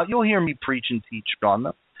them out. You'll hear me preach and teach on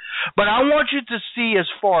them. But I want you to see, as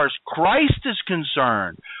far as Christ is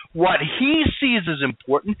concerned, what he sees as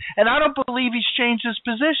important, and I don't believe he's changed his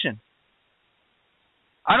position.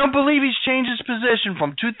 I don't believe he's changed his position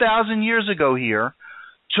from 2,000 years ago here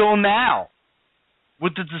till now.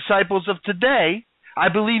 With the disciples of today, I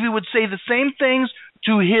believe he would say the same things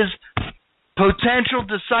to his potential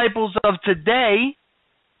disciples of today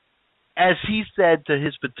as he said to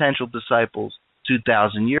his potential disciples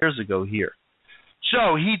 2,000 years ago here.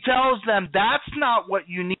 So he tells them that's not what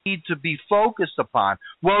you need to be focused upon.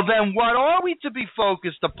 Well, then what are we to be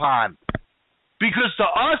focused upon? Because to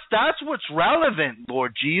us, that's what's relevant,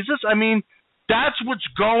 Lord Jesus. I mean, that's what's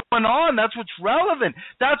going on. That's what's relevant.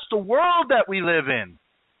 That's the world that we live in.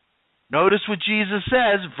 Notice what Jesus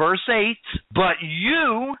says, verse 8, but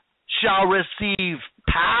you shall receive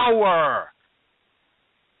power.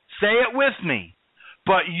 Say it with me.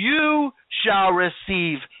 But you shall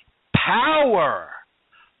receive power,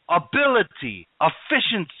 ability,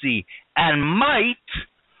 efficiency, and might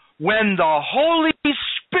when the Holy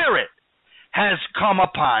Spirit has come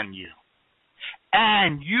upon you.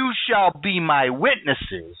 And you shall be my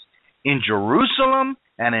witnesses in Jerusalem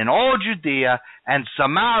and in all Judea and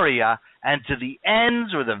Samaria and to the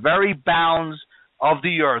ends or the very bounds of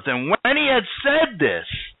the earth. And when he had said this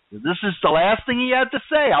is the last thing he had to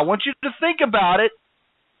say. I want you to think about it.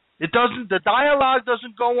 The dialogue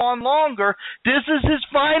doesn't go on longer. This is his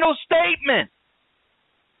final statement.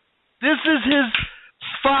 This is his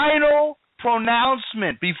final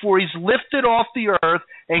pronouncement before he's lifted off the earth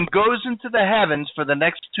and goes into the heavens for the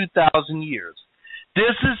next 2,000 years.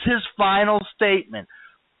 This is his final statement.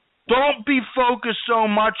 Don't be focused so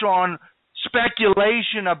much on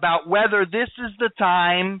speculation about whether this is the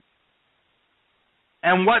time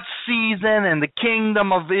and what season and the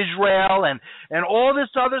kingdom of Israel and all this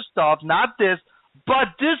other stuff, not this, but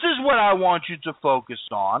this is what I want you to focus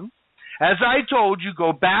on. As I told you,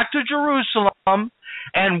 go back to Jerusalem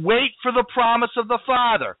and wait for the promise of the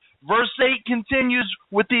Father. Verse 8 continues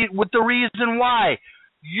with the reason why.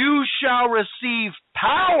 You shall receive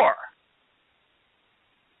power,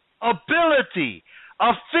 ability,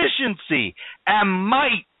 efficiency, and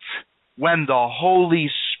might when the Holy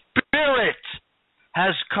Spirit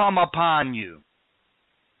has come upon you.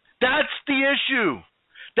 That's the issue.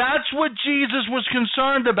 That's what Jesus was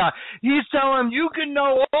concerned about. He's telling them, you can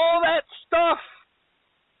know all that stuff.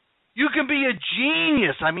 You can be a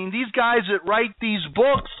genius. I mean, these guys that write these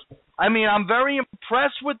books, I mean, I'm very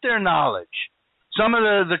impressed with their knowledge. Some of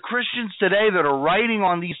the Christians today that are writing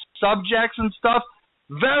on these subjects and stuff,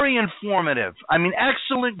 very informative. I mean,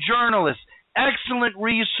 excellent journalists, excellent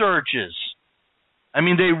researchers. I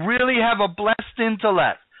mean, they really have a blessed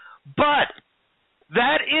intellect. But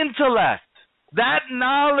that intellect, that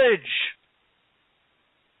knowledge,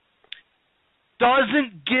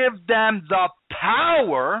 doesn't give them the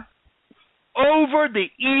power over the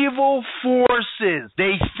evil forces.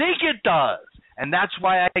 They think it does. And that's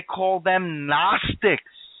why I call them Gnostics.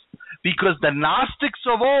 Because the Gnostics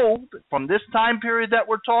of old, from this time period that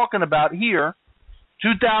we're talking about here,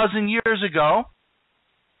 2,000 years ago,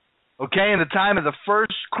 okay, in the time of the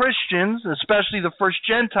first Christians, especially the first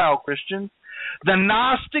Gentile Christians, the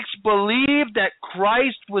Gnostics believed that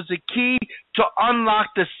Christ was the key to unlock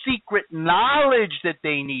the secret knowledge that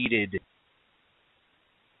they needed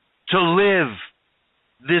to live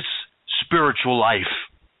this spiritual life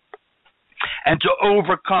and to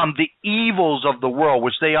overcome the evils of the world,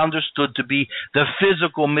 which they understood to be the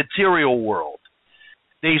physical, material world.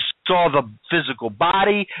 They saw the physical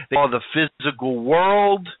body, they saw the physical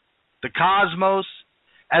world, the cosmos,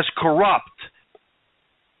 as corrupt,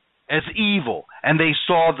 as evil. And they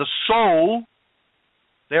saw the soul,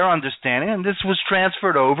 their understanding, and this was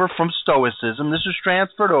transferred over from Stoicism, this was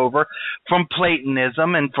transferred over from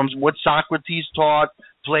Platonism and from what Socrates taught,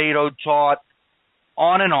 Plato taught,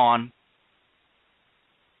 on and on,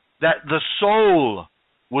 that the soul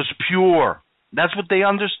was pure. That's what they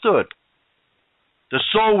understood. The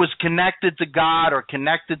soul was connected to God or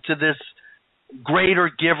connected to this greater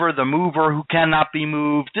giver, the mover who cannot be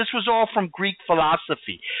moved. This was all from Greek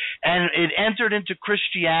philosophy. And it entered into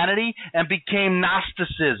Christianity and became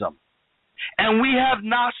Gnosticism. And we have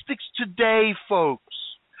Gnostics today, folks.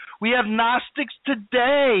 We have Gnostics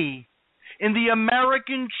today in the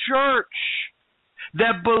American church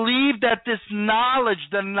that believe that this knowledge,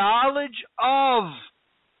 the knowledge of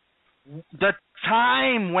the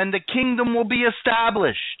time when the kingdom will be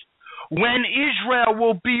established, when Israel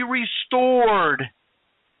will be restored,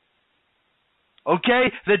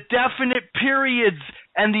 okay, the definite periods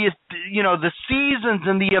and the seasons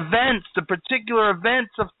and the events, the particular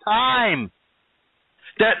events of time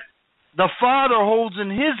that the Father holds in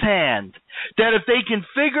His hand, that if they can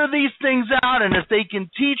figure these things out and if they can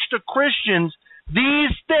teach the Christians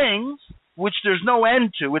these things, which there's no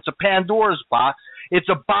end to, it's a Pandora's box, it's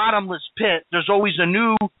a bottomless pit, there's always a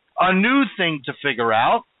new thing to figure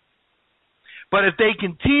out. But if they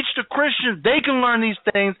can teach the Christians, they can learn these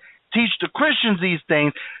things, teach the Christians these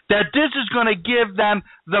things, that this is going to give them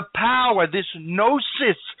the power, this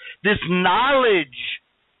gnosis, this knowledge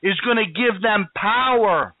is going to give them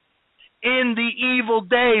power in the evil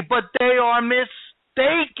day, but they are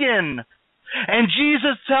mistaken. And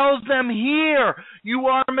Jesus tells them here, you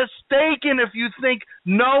are mistaken if you think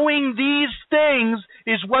knowing these things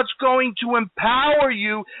is what's going to empower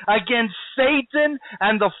you against Satan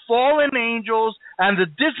and the fallen angels and the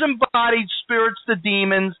disembodied spirits, the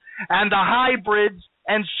demons, and the hybrids,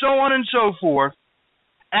 and so on and so forth,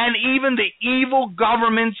 and even the evil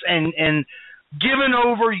governments and given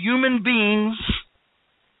over human beings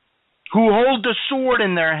who hold the sword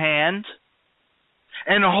in their hand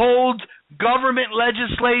and hold government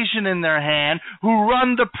legislation in their hand, who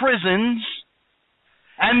run the prisons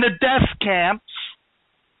and the death camps.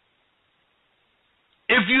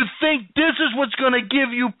 If you think this is what's going to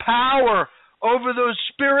give you power over those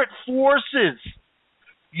spirit forces,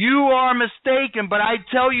 you are mistaken. But I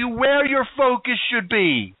tell you where your focus should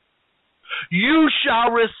be. You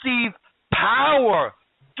shall receive power,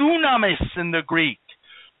 dunamis in the Greek,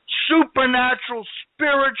 supernatural,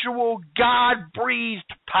 spiritual,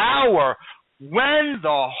 God-breathed power when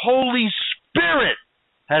the Holy Spirit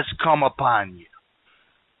has come upon you.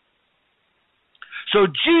 So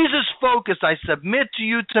Jesus' focus, I submit to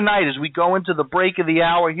you tonight as we go into the break of the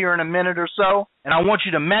hour here in a minute or so, and I want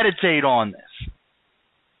you to meditate on this.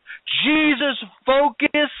 Jesus'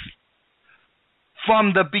 focus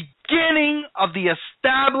from the beginning of the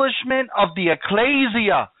establishment of the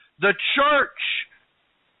ecclesia, the church,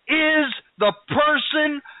 is the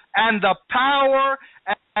person and the power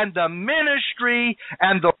and the ministry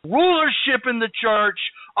and the rulership in the church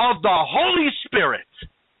of the Holy Spirit,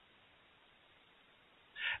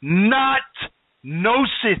 not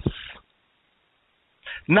gnosis,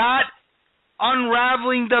 not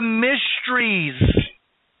unraveling the mysteries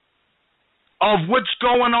of what's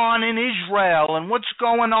going on in Israel and what's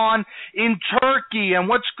going on in Turkey and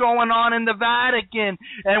what's going on in the Vatican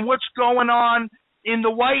and what's going on in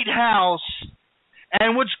the White House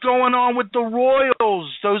and what's going on with the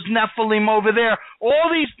royals, those Nephilim over there.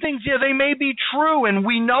 All these things, yeah, they may be true, and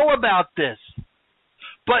we know about this.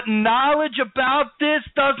 But knowledge about this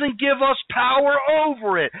doesn't give us power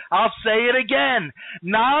over it. I'll say it again.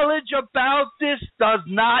 Knowledge about this does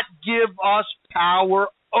not give us power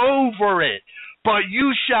over it. But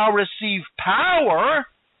you shall receive power,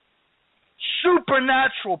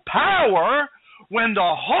 supernatural power, when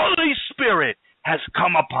the Holy Spirit has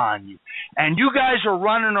come upon you. And you guys are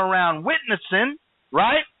running around witnessing,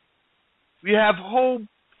 right? We have whole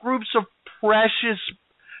groups of precious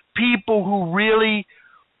people who really,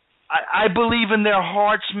 I believe in their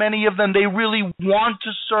hearts, many of them, they really want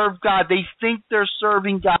to serve God. They think they're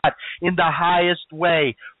serving God in the highest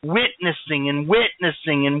way, witnessing and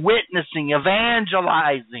witnessing and witnessing,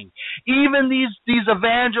 evangelizing. Even these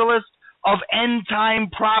evangelists of end-time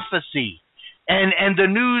prophecy and the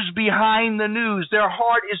news behind the news, their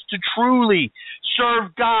heart is to truly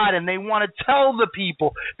serve God, and they want to tell the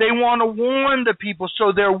people. They want to warn the people,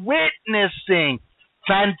 so they're witnessing.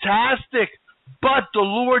 Fantastic. But the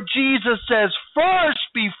Lord Jesus says, first,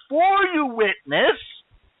 before you witness,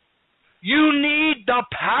 you need the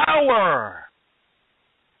power,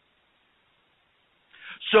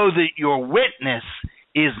 so that your witness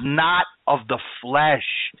is not of the flesh.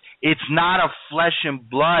 It's not of flesh and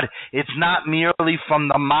blood. It's not merely from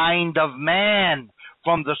the mind of man,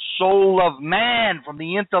 from the soul of man, from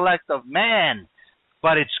the intellect of man,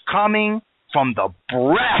 but it's coming from the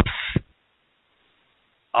breath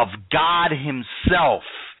of God himself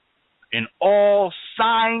in all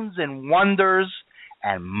signs and wonders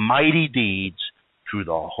and mighty deeds through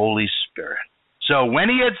the Holy Spirit. So when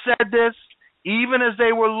he had said this, even as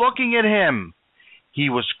they were looking at him, he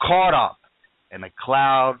was caught up, and a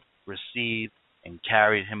cloud received and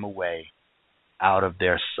carried him away out of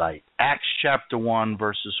their sight. Acts chapter 1,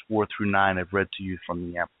 verses 4 through 9, I've read to you from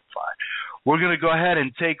the Amplified. We're going to go ahead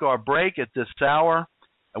and take our break at this hour,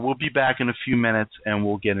 and we'll be back in a few minutes, and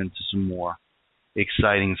we'll get into some more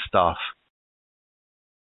exciting stuff.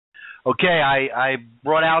 Okay, I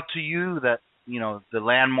brought out to you that, the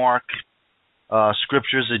landmark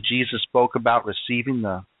scriptures that Jesus spoke about receiving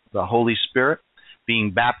the Holy Spirit,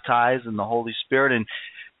 being baptized in the Holy Spirit. And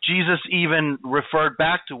Jesus even referred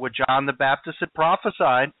back to what John the Baptist had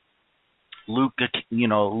prophesied. Luke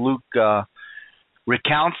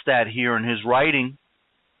recounts that here in his writing,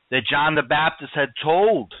 that John the Baptist had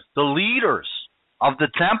told the leaders of the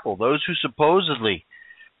temple, those who supposedly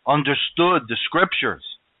understood the scriptures.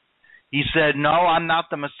 He said, "No, I'm not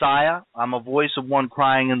the Messiah. I'm a voice of one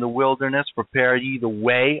crying in the wilderness, prepare ye the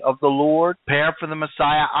way of the Lord. Prepare for the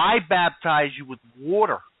Messiah. I baptize you with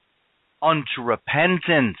water unto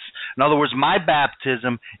repentance." In other words, my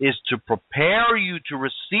baptism is to prepare you to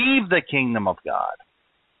receive the kingdom of God.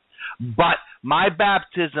 But my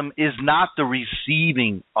baptism is not the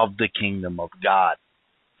receiving of the kingdom of God.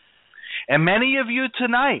 And many of you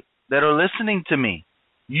tonight that are listening to me,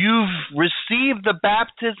 you've received the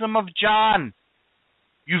baptism of John.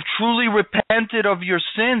 You've truly repented of your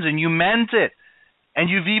sins, and you meant it. And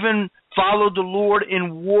you've even followed the Lord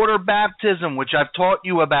in water baptism, which I've taught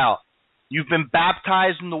you about. You've been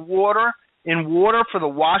baptized in water for the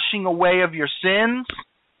washing away of your sins.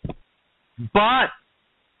 But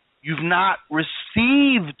you've not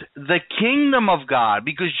received the kingdom of God,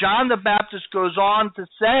 because John the Baptist goes on to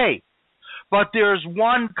say, "But there's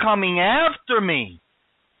one coming after me,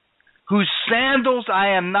 whose sandals I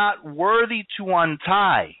am not worthy to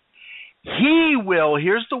untie. He will,"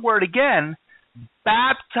 here's the word again,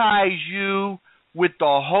 "baptize you with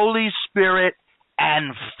the Holy Spirit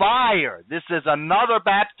and fire." This is another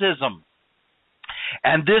baptism.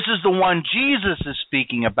 And this is the one Jesus is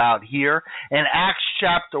speaking about here in Acts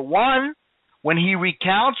chapter 1, when he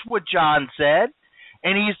recounts what John said.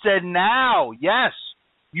 And he said, "Now, yes,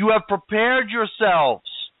 you have prepared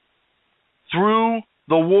yourselves through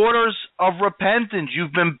the waters of repentance.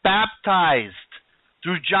 You've been baptized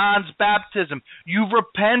through John's baptism. You've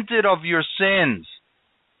repented of your sins."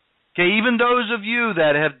 Okay, even those of you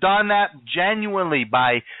that have done that genuinely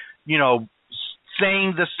by,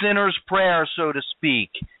 saying the sinner's prayer, so to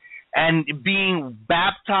speak, and being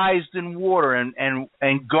baptized in water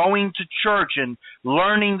and going to church and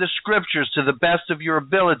learning the scriptures to the best of your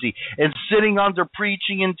ability and sitting under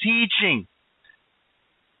preaching and teaching.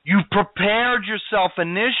 You prepared yourself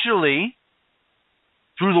initially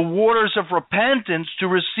through the waters of repentance to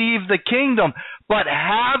receive the kingdom. But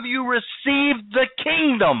have you received the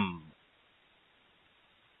kingdom?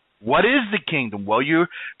 What is the kingdom? Well, you're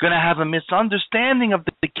going to have a misunderstanding of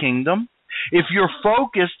the kingdom if you're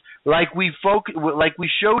focused like we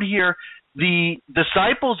showed here. The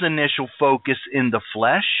disciples' initial focus in the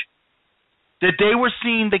flesh, that they were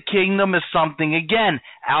seeing the kingdom as something, again,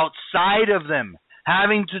 outside of them,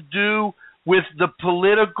 having to do with the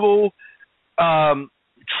political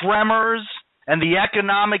tremors and the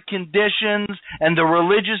economic conditions and the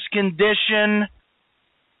religious condition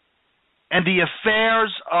and the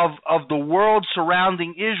affairs of the world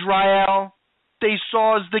surrounding Israel. They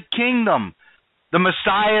saw as the kingdom, the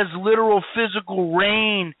Messiah's literal physical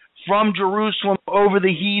reign from Jerusalem over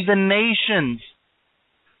the heathen nations.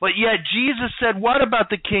 But yet Jesus said, what about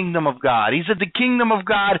the kingdom of God? He said the kingdom of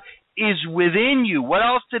God is within you. What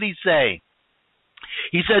else did he say?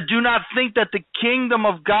 He said, do not think that the kingdom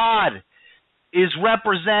of God is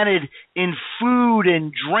represented in food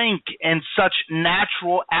and drink and such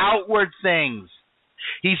natural outward things.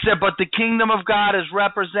 He said, but the kingdom of God is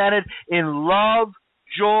represented in love,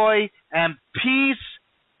 joy, and peace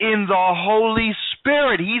in the Holy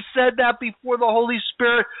Spirit. He said that before the Holy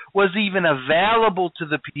Spirit was even available to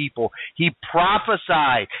the people. He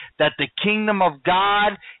prophesied that the kingdom of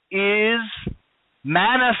God is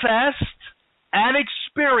manifest and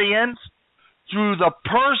experienced through the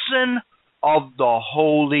person of the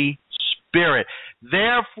Holy Spirit.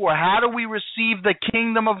 Therefore, how do we receive the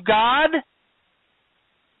kingdom of God?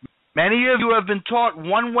 Many of you have been taught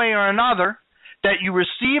one way or another that you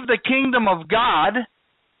receive the kingdom of God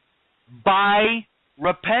by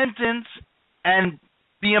repentance and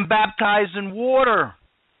being baptized in water.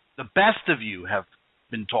 The best of you have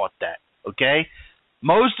been taught that, okay?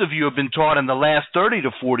 Most of you have been taught in the last 30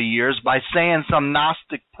 to 40 years by saying some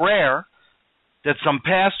Gnostic prayer that some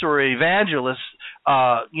pastor or evangelist,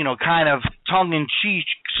 kind of tongue-in-cheek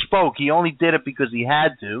spoke. He only did it because he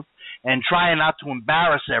had to, and trying not to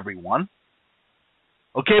embarrass everyone.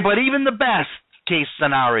 Okay, but even the best case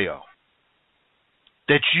scenario,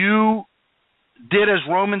 that you did as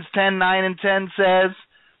Romans 10:9 and 10 says,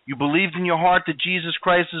 you believed in your heart that Jesus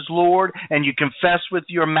Christ is Lord, and you confess with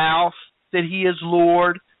your mouth that he is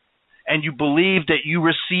Lord, and you believe that you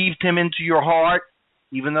received him into your heart,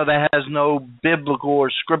 even though that has no biblical or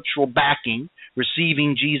scriptural backing,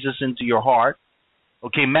 receiving Jesus into your heart.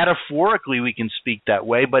 Okay, metaphorically we can speak that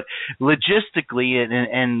way, but logistically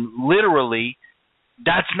and literally,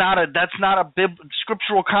 that's not a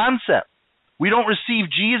scriptural concept. We don't receive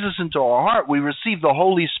Jesus into our heart. We receive the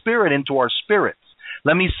Holy Spirit into our spirits.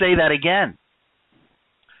 Let me say that again.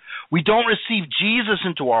 We don't receive Jesus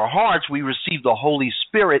into our hearts. We receive the Holy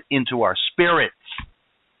Spirit into our spirits.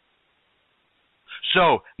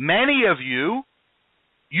 So many of you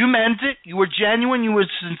meant it. You were genuine. You were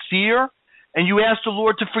sincere. And you asked the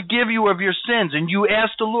Lord to forgive you of your sins. And you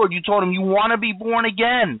asked the Lord, you told him you want to be born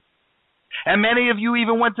again. And many of you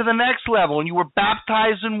even went to the next level and you were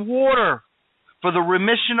baptized in water for the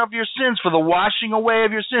remission of your sins, for the washing away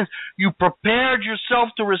of your sins. You prepared yourself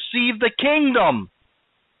to receive the kingdom.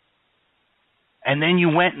 And then you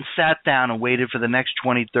went and sat down and waited for the next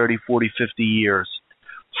 20, 30, 40, 50 years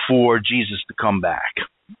for Jesus to come back.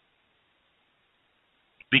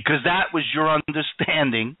 Because that was your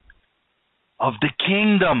understanding of the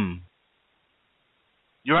kingdom.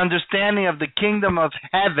 Your understanding of the kingdom of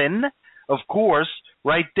heaven, of course,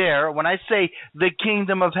 right there. When I say the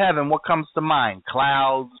kingdom of heaven, what comes to mind?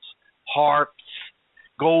 Clouds, harps,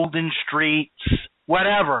 golden streets,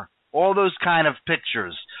 whatever. All those kind of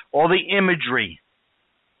pictures, all the imagery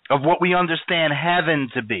of what we understand heaven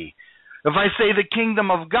to be. If I say the kingdom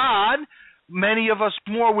of God, many of us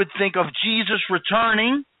more would think of Jesus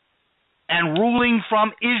returning and ruling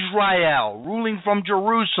from Israel, ruling from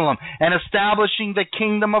Jerusalem, and establishing the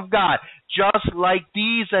kingdom of God, just like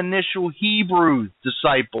these initial Hebrew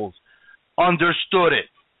disciples understood it.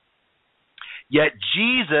 Yet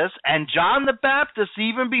Jesus and John the Baptist,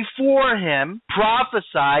 even before him,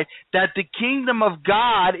 prophesied that the kingdom of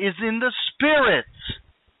God is in the Spirit.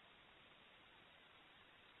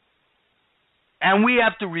 And we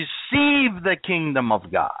have to receive the kingdom of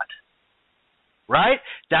God. Right?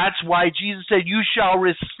 That's why Jesus said, you shall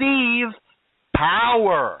receive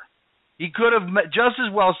power. He could have just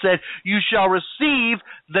as well said, you shall receive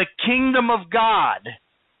the kingdom of God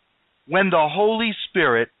when the Holy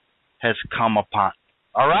Spirit has come upon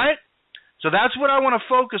you. All right? So that's what I want to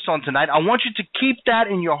focus on tonight. I want you to keep that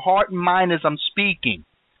in your heart and mind as I'm speaking.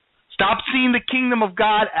 Stop seeing the kingdom of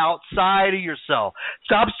God outside of yourself.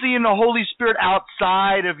 Stop seeing the Holy Spirit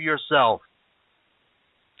outside of yourself.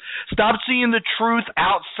 Stop seeing the truth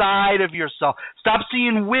outside of yourself. Stop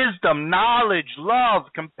seeing wisdom, knowledge, love,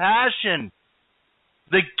 compassion,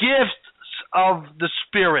 the gifts of the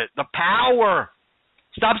Spirit, the power.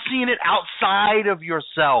 Stop seeing it outside of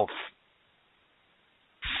yourself.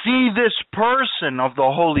 See this person of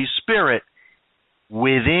the Holy Spirit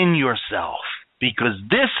within yourself, because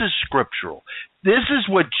this is scriptural. This is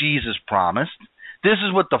what Jesus promised. This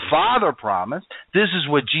is what the Father promised. This is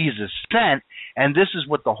what Jesus sent, and this is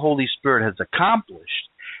what the Holy Spirit has accomplished.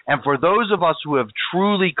 And for those of us who have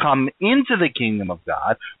truly come into the kingdom of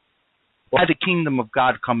God, or had the kingdom of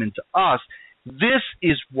God come into us, this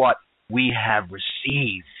is what we have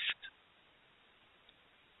received.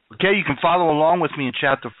 Okay, you can follow along with me in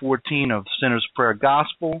chapter 14 of Sinner's Prayer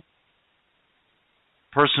Gospel,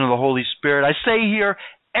 person of the Holy Spirit. I say here,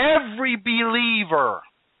 every believer.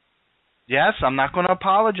 Yes, I'm not going to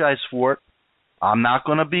apologize for it. I'm not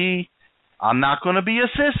going to be a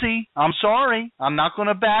sissy. I'm sorry. I'm not going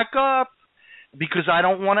to back up, because I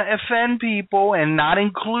don't want to offend people and not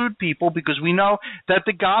include people, because we know that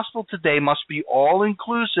the gospel today must be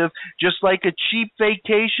all-inclusive. Just like a cheap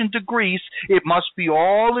vacation to Greece, it must be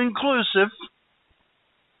all-inclusive.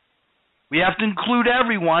 We have to include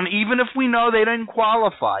everyone, even if we know they didn't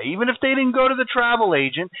qualify, even if they didn't go to the travel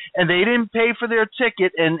agent and they didn't pay for their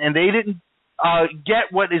ticket and they didn't get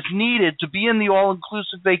what is needed to be in the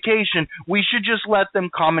all-inclusive vacation. We should just let them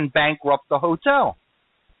come and bankrupt the hotel,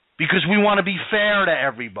 because we want to be fair to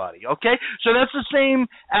everybody, okay? So that's the same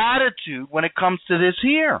attitude when it comes to this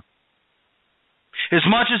here. As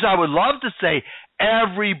much as I would love to say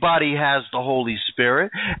everybody has the Holy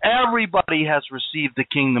Spirit, everybody has received the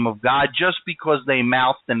kingdom of God just because they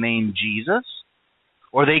mouth the name Jesus,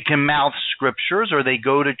 or they can mouth scriptures, or they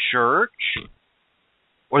go to church,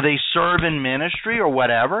 or they serve in ministry, or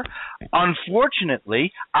whatever.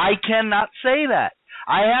 Unfortunately, I cannot say that.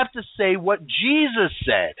 I have to say what Jesus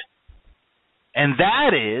said. And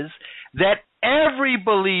that is that every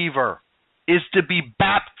believer is to be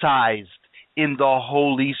baptized in the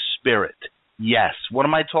Holy Spirit. Yes, what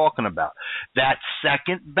am I talking about? That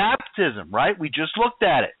second baptism, right? We just looked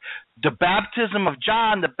at it. The baptism of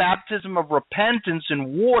John, the baptism of repentance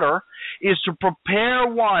in water, is to prepare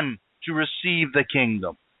one to receive the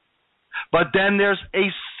kingdom. But then there's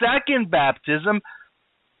a second baptism,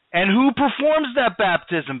 and who performs that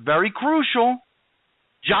baptism? Very crucial.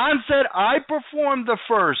 John said, I performed the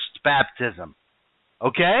first baptism.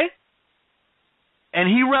 Okay? And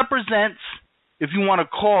he represents, if you want to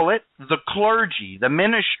call it, the clergy, the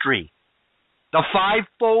ministry, the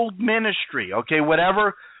fivefold ministry. Okay,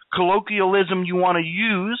 whatever colloquialism you want to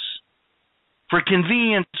use for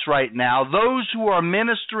convenience right now, those who are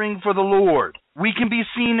ministering for the Lord. We can be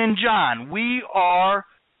seen in John. We are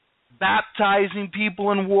baptizing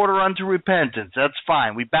people in water unto repentance. That's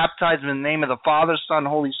fine. We baptize them in the name of the Father, Son,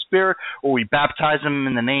 Holy Spirit, or we baptize them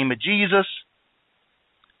in the name of Jesus.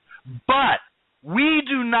 But we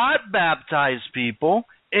do not baptize people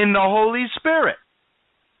in the Holy Spirit.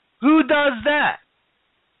 Who does that?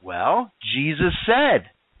 Well, Jesus said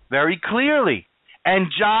very clearly, and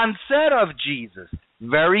John said of Jesus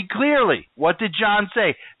very clearly. What did John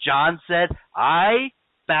say? John said, I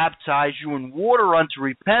baptize you in water unto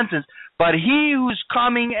repentance, but he who's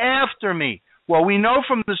coming after me. Well, we know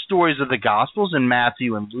from the stories of the Gospels, in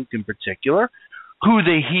Matthew and Luke in particular, who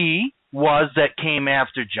the he was that came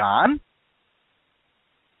after John.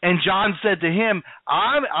 And John said to him,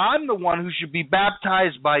 I'm the one who should be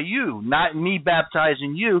baptized by you, not me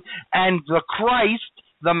baptizing you. And the Christ,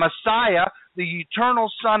 the Messiah, the eternal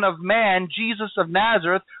Son of Man, Jesus of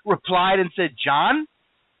Nazareth, replied and said, John,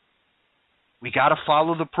 we got to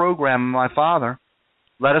follow the program of my Father.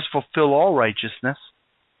 Let us fulfill all righteousness.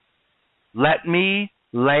 Let me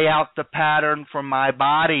lay out the pattern for my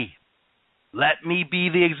body. Let me be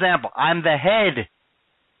the example. I'm the head.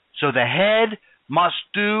 So the head must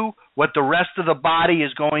do what the rest of the body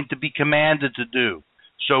is going to be commanded to do.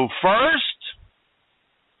 So first,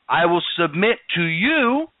 I will submit to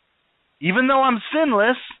you, even though I'm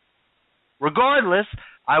sinless, regardless,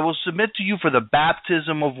 I will submit to you for the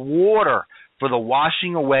baptism of water, for the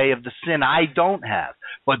washing away of the sin I don't have.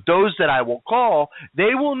 But those that I will call,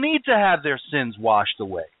 they will need to have their sins washed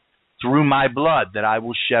away through my blood that I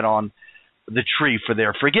will shed on the tree for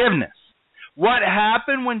their forgiveness. What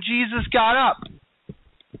happened when Jesus got up?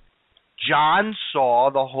 John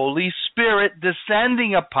saw the Holy Spirit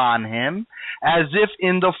descending upon him as if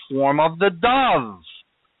in the form of the dove.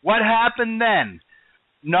 What happened then?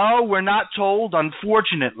 No, we're not told,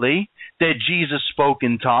 unfortunately, that Jesus spoke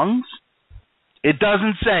in tongues. It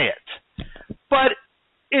doesn't say it. But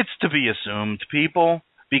it's to be assumed, people,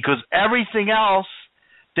 because everything else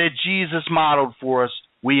that Jesus modeled for us,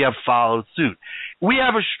 we have followed suit. We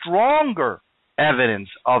have a stronger evidence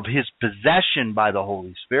of his possession by the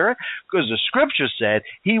Holy Spirit, because the scripture said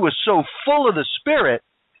he was so full of the Spirit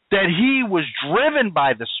that he was driven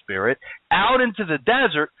by the Spirit out into the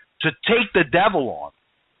desert to take the devil on.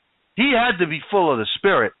 He had to be full of the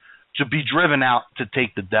Spirit to be driven out to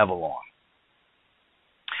take the devil on.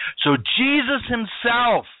 So Jesus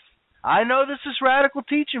himself, I know this is radical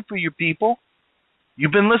teaching for you people.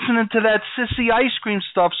 You've been listening to that sissy ice cream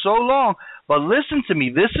stuff so long, but listen to me.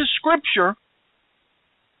 This is scripture.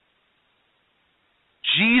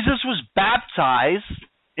 Jesus was baptized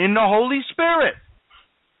in the Holy Spirit.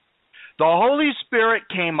 The Holy Spirit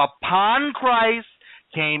came upon Christ,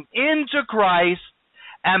 came into Christ,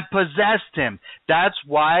 and possessed him. That's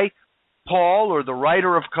why Paul, or the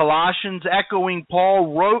writer of Colossians, echoing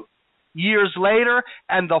Paul, wrote years later,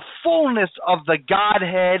 and the fullness of the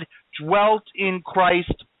Godhead dwelt in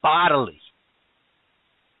Christ bodily.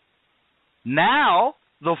 Now,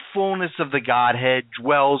 the fullness of the Godhead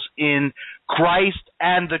dwells in Christ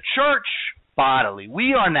and the church bodily.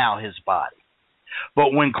 We are now his body.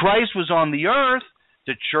 But when Christ was on the earth,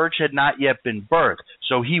 the church had not yet been birthed.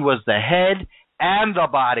 So he was the head and the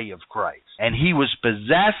body of Christ. And he was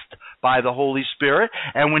possessed by the Holy Spirit.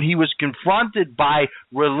 And when he was confronted by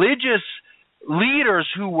religious leaders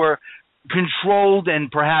who were controlled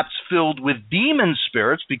and perhaps filled with demon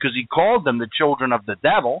spirits, because he called them the children of the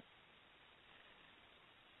devil,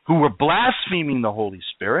 who were blaspheming the Holy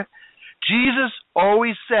Spirit, Jesus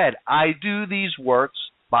always said, I do these works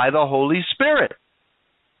by the Holy Spirit.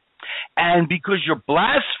 And because you're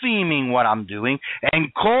blaspheming what I'm doing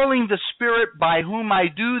and calling the Spirit by whom I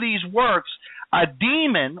do these works a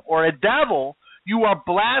demon or a devil, you are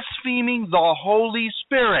blaspheming the Holy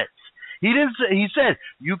Spirit. He said,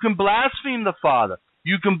 you can blaspheme the Father.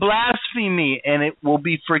 You can blaspheme me, and it will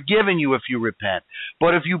be forgiven you if you repent.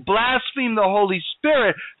 But if you blaspheme the Holy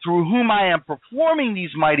Spirit, through whom I am performing these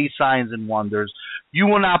mighty signs and wonders, you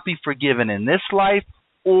will not be forgiven in this life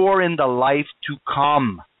or in the life to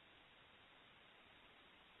come.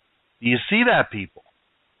 Do you see that, people?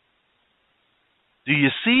 Do you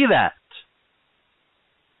see that?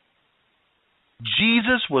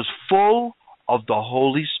 Jesus was full of the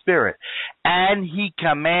Holy Spirit, and he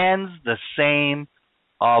commands the same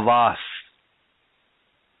of us.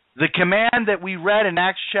 The command that we read in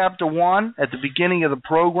Acts chapter 1 at the beginning of the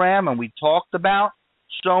program and we talked about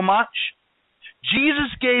so much,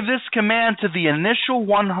 Jesus gave this command to the initial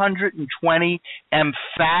 120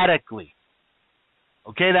 emphatically.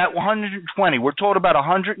 Okay, that 120. We're told about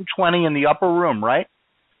 120 in the upper room, right?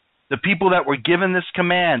 The people that were given this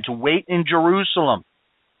command to wait in Jerusalem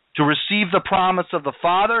to receive the promise of the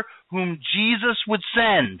Father whom Jesus would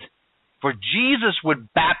send. For Jesus would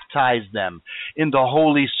baptize them in the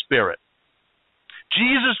Holy Spirit.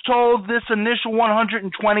 Jesus told this initial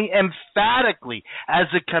 120 emphatically as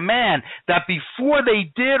a command that before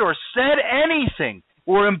they did or said anything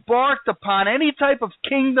or embarked upon any type of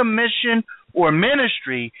kingdom mission or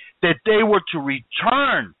ministry, that they were to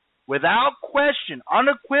return without question,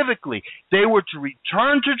 unequivocally, they were to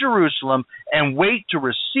return to Jerusalem and wait to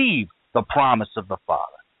receive the promise of the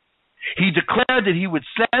Father. He declared that he would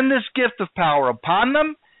send this gift of power upon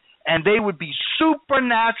them, and they would be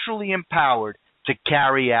supernaturally empowered to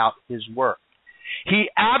carry out his work. He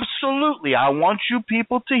absolutely, I want you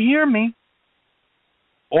people to hear me,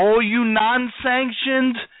 all you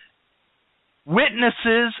non-sanctioned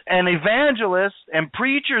witnesses and evangelists and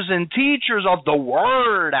preachers and teachers of the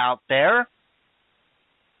word out there,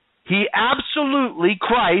 he absolutely,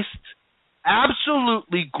 Christ,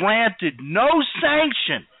 absolutely granted no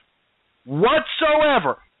sanction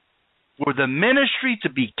whatsoever for the ministry to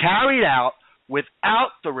be carried out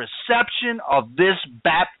without the reception of this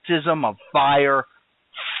baptism of fire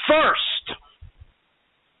first.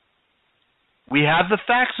 We have the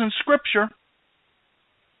facts in Scripture.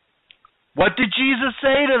 What did Jesus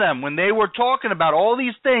say to them when they were talking about all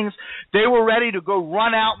these things they were ready to go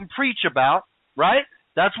run out and preach about, right?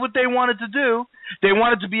 That's what they wanted to do. They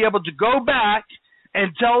wanted to be able to go back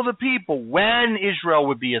and tell the people when Israel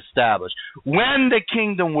would be established, when the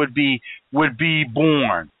kingdom would be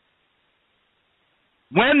born,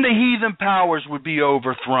 when the heathen powers would be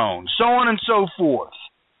overthrown, so on and so forth.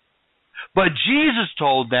 But Jesus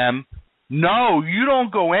told them, no, you don't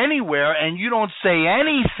go anywhere and you don't say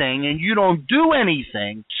anything and you don't do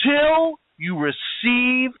anything till you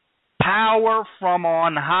receive power from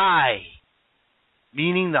on high,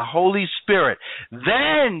 meaning the Holy Spirit.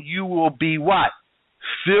 Then you will be what?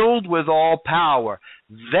 Filled with all power.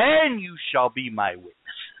 Then you shall be my witnesses,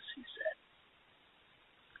 he said.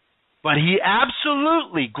 But he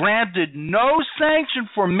absolutely granted no sanction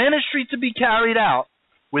for ministry to be carried out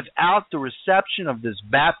without the reception of this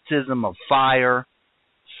baptism of fire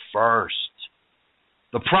first.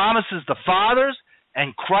 The promise is the Father's,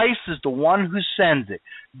 and Christ is the one who sends it.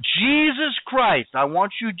 Jesus Christ. I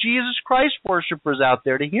want you Jesus Christ worshipers out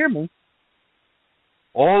there to hear me.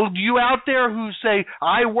 All you out there who say,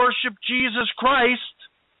 I worship Jesus Christ,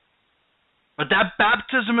 but that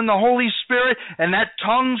baptism in the Holy Spirit and that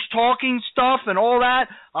tongues talking stuff and all that,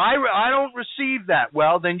 I don't receive that.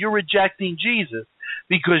 Well, then you're rejecting Jesus,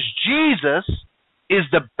 because Jesus is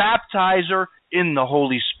the baptizer in the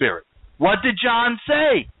Holy Spirit. What did John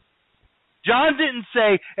say? John didn't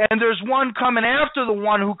say, and there's one coming after the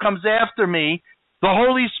one who comes after me, the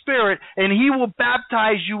Holy Spirit, and he will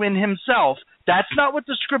baptize you in himself. That's not what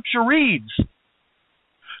the Scripture reads.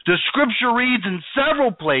 The Scripture reads in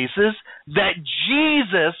several places that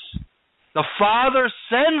Jesus, the Father,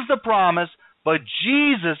 sends the promise, but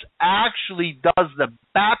Jesus actually does the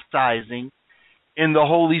baptizing in the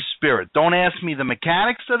Holy Spirit. Don't ask me the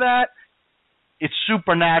mechanics of that. It's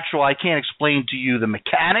supernatural. I can't explain to you the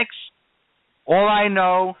mechanics. All I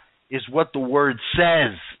know is what the Word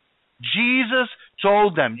says. Jesus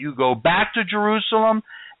told them, you go back to Jerusalem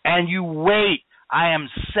and you wait. I am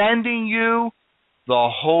sending you the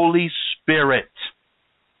Holy Spirit.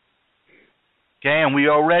 Okay, and we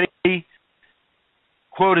already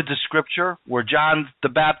quoted the scripture where John the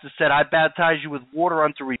Baptist said, I baptize you with water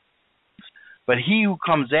unto repentance, but he who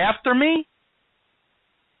comes after me,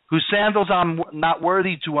 whose sandals I'm not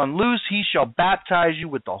worthy to unloose, he shall baptize you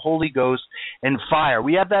with the Holy Ghost and fire.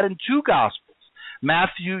 We have that in two Gospels.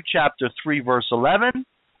 Matthew chapter 3, verse 11,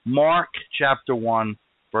 Mark chapter 1,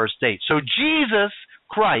 verse 8. So Jesus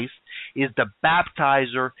Christ is the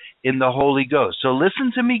baptizer in the Holy Ghost. So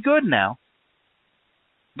listen to me good now.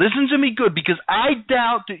 Listen to me good, because I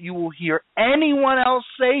doubt that you will hear anyone else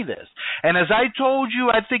say this. And as I told you,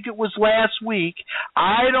 I think it was last week,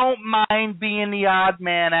 I don't mind being the odd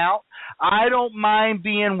man out. I don't mind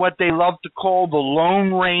being what they love to call the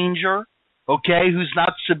Lone Ranger, okay, who's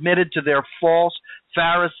not submitted to their false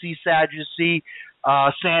Pharisee, Sadducee,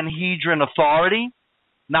 Sanhedrin authority,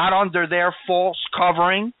 not under their false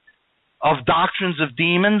covering of doctrines of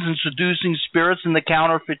demons and seducing spirits in the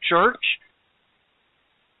counterfeit church.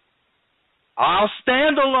 I'll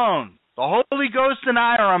stand alone. The Holy Ghost and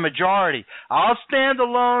I are a majority. I'll stand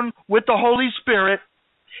alone with the Holy Spirit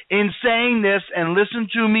in saying this, and listen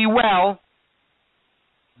to me well.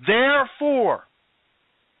 Therefore,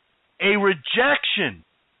 a rejection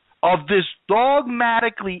of this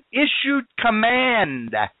dogmatically issued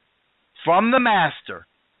command from the Master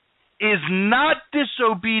is not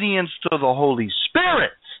disobedience to the Holy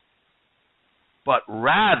Spirit, but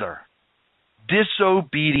rather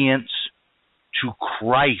disobedience to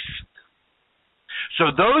Christ. So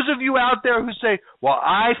those of you out there who say, well,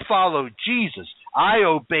 I follow Jesus, I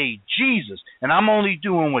obey Jesus, and I'm only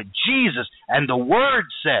doing what Jesus and the Word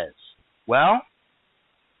says. Well,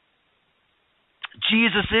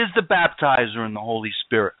 Jesus is the baptizer in the Holy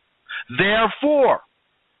Spirit. Therefore,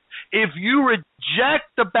 if you reject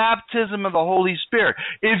the baptism of the Holy Spirit,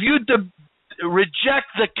 if you reject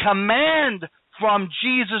the command from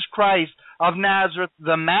Jesus Christ of Nazareth,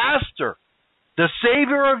 the Master, the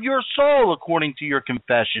Savior of your soul, according to your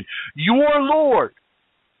confession, your Lord,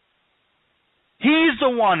 He's the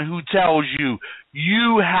one who tells you,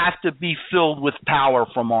 you have to be filled with power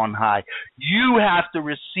from on high. You have to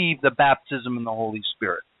receive the baptism in the Holy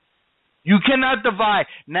Spirit. You cannot divide.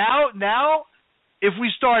 Now, if we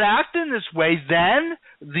start acting this way, then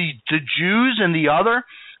the Jews and the other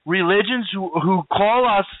religions who call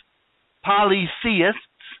us polytheists,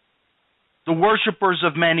 the worshipers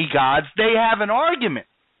of many gods, they have an argument.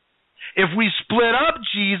 If we split up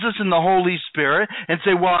Jesus and the Holy Spirit and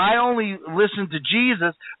say, well, I only listen to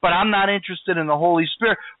Jesus, but I'm not interested in the Holy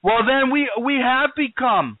Spirit, well, then we have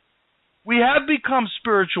become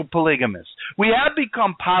spiritual polygamists. We have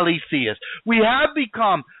become polytheists. We have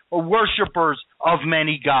become worshipers of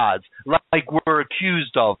many gods, like we're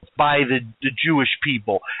accused of by the Jewish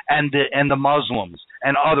people and the Muslims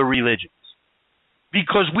and other religions.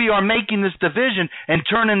 Because we are making this division and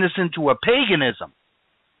turning this into a paganism,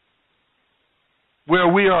 where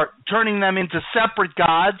we are turning them into separate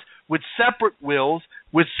gods with separate wills,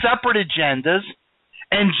 with separate agendas,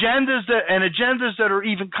 and agendas that are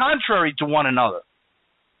even contrary to one another.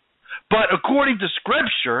 But according to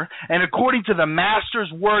Scripture and according to the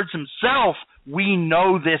Master's words himself, we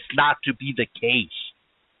know this not to be the case.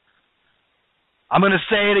 I'm going to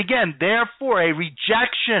say it again. Therefore, a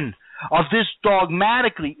rejection of this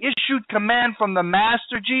dogmatically issued command from the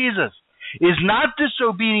Master Jesus is not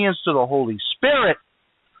disobedience to the Holy Spirit,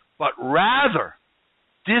 but rather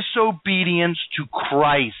disobedience to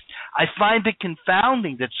Christ. I find it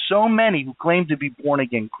confounding that so many who claim to be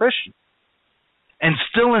born-again Christians and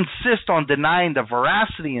still insist on denying the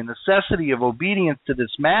veracity and necessity of obedience to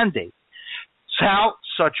this mandate tout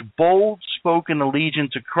such bold spoken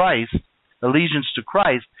allegiance to Christ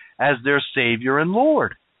as their Savior and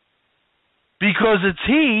Lord. Because it's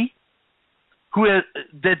He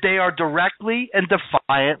that they are directly and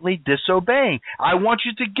defiantly disobeying. I want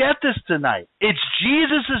you to get this tonight. It's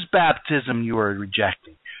Jesus' baptism you are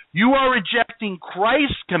rejecting. You are rejecting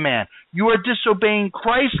Christ's command. You are disobeying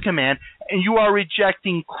Christ's command, and you are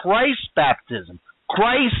rejecting Christ's baptism,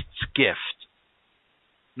 Christ's gift,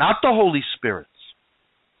 not the Holy Spirit's.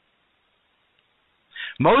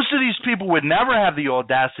 Most of these people would never have the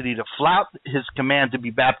audacity to flout His command to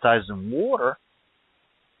be baptized in water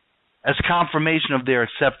as confirmation of their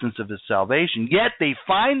acceptance of His salvation. Yet they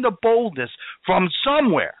find the boldness from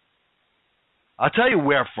somewhere. I'll tell you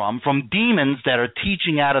where from demons that are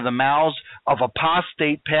teaching out of the mouths of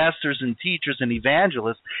apostate pastors and teachers and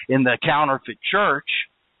evangelists in the counterfeit church.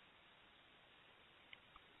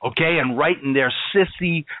 Okay, and writing their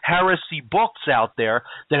sissy heresy books out there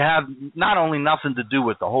that have not only nothing to do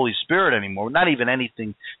with the Holy Spirit anymore, not even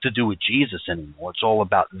anything to do with Jesus anymore. It's all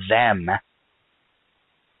about them.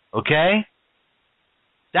 Okay?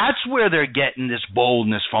 That's where they're getting this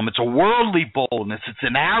boldness from. It's a worldly boldness. It's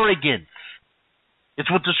an arrogance. It's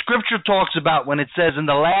what the Scripture talks about when it says, in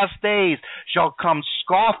the last days shall come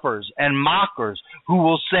scoffers and mockers who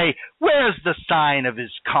will say, where's the sign of His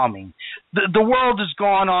coming? The world has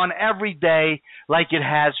gone on every day like it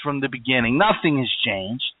has from the beginning. Nothing has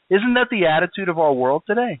changed. Isn't that the attitude of our world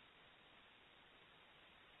today?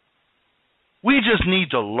 We just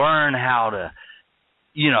need to learn how to,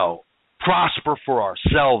 prosper for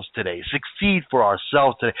ourselves today, succeed for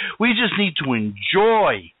ourselves today. We just need to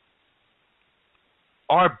enjoy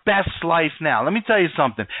our best life now. Let me tell you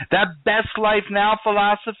something. That best life now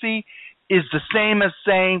philosophy is the same as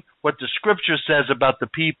saying what the Scripture says about the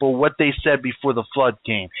people, what they said before the flood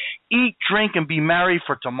came. Eat, drink, and be merry,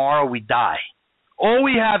 for tomorrow we die. All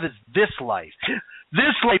we have is this life.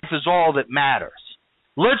 This life is all that matters.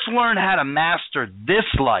 Let's learn how to master this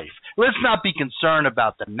life. Let's not be concerned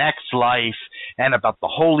about the next life and about the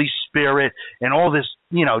Holy Spirit and all this,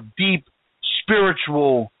 deep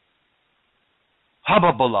spiritual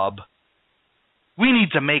hubbubalub. We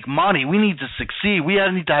need to make money. We need to succeed. We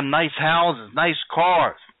need to have nice houses, nice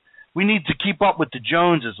cars. We need to keep up with the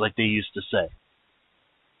Joneses, like they used to say.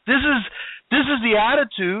 This is the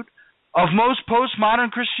attitude of most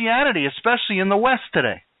postmodern Christianity, especially in the West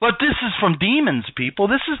today. But this is from demons, people.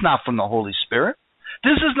 This is not from the Holy Spirit.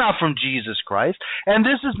 This is not from Jesus Christ. And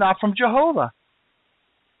this is not from Jehovah.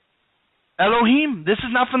 Elohim. This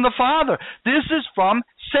is not from the Father. This is from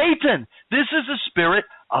Satan. This is the spirit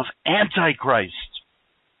of Antichrist.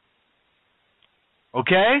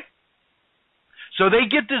 Okay? So they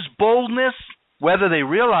get this boldness, whether they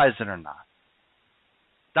realize it or not,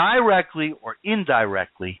 directly or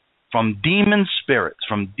indirectly, from demon spirits,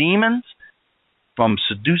 from demons, from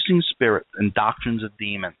seducing spirits and doctrines of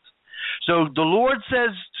demons. So the Lord says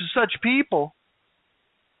to such people,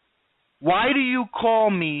 why do you call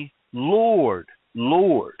me Lord,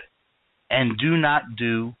 Lord, and do not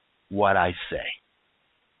do what I say?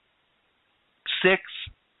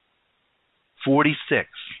 6:46.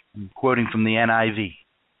 I'm quoting from the NIV.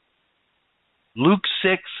 Luke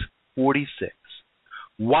 6:46.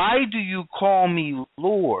 Why do you call me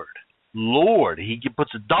Lord, Lord? He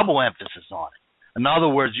puts a double emphasis on it. In other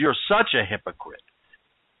words, you're such a hypocrite.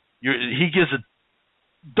 He gives a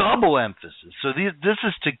double emphasis. So this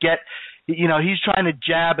is to get, he's trying to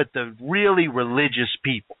jab at the really religious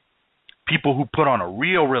people who put on a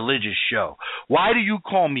real religious show. Why do you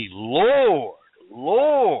call me Lord,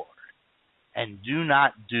 Lord, and do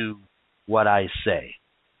not do what I say?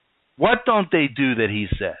 What don't they do that He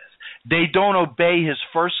says? They don't obey His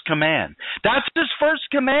first command. That's His first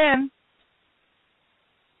command.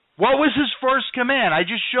 What was His first command? I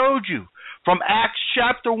just showed you from Acts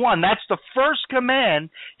chapter 1. That's the first command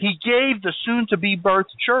He gave the soon-to-be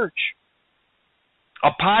birthed church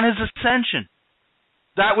upon His ascension.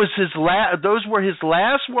 That was those were His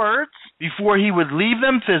last words before He would leave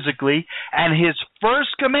them physically, and His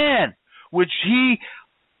first command, which He,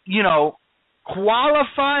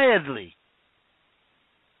 qualifiedly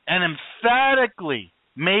and emphatically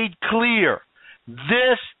made clear.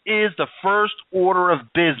 This is the first order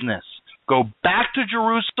of business. Go back to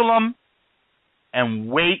Jerusalem and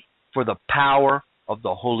wait for the power of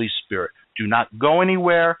the Holy Spirit. Do not go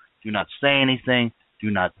anywhere. Do not say anything. Do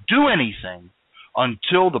not do anything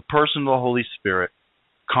until the person of the Holy Spirit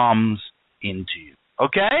comes into you.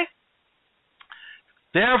 Okay?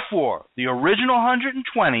 Therefore, the original 120,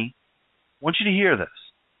 I want you to hear this.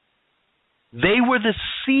 They were the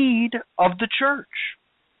seed of the church.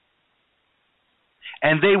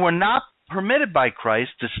 And they were not permitted by Christ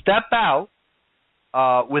to step out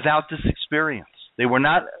without this experience. They were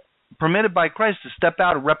not permitted by Christ to step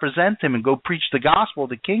out and represent him and go preach the gospel of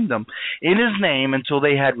the kingdom in his name until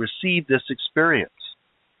they had received this experience.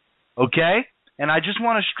 Okay? And I just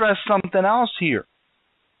want to stress something else here.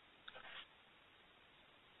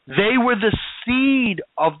 They were the seed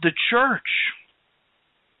of the church.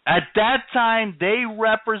 At that time, they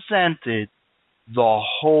represented the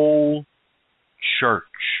whole church.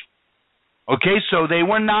 Okay, so they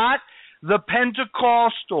were not the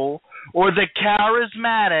Pentecostal or the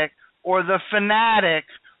charismatic or the fanatic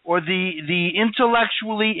or the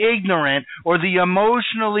intellectually ignorant or the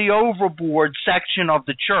emotionally overboard section of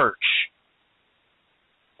the church.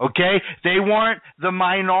 Okay? They weren't the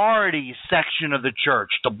minority section of the church,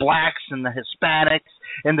 the blacks and the Hispanics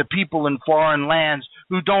and the people in foreign lands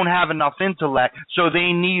who don't have enough intellect, so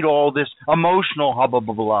they need all this emotional hubbub.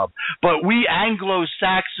 But we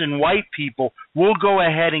Anglo-Saxon white people will go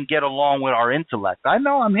ahead and get along with our intellect. I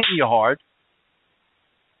know I'm hitting you hard,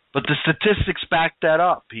 but the statistics back that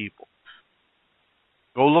up, people.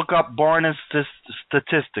 Go look up Barna's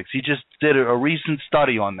statistics. He just did a recent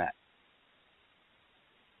study on that.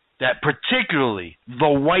 That particularly the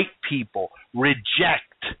white people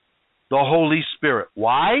reject the Holy Spirit.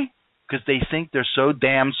 Why? Because they think they're so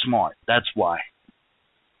damn smart. That's why.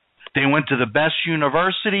 They went to the best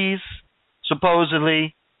universities,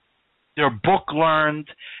 supposedly. They're book learned.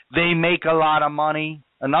 They make a lot of money.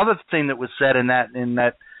 Another thing that was said in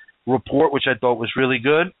that report, which I thought was really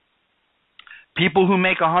good, people who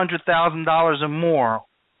make $100,000 or more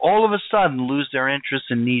all of a sudden lose their interest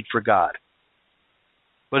and need for God.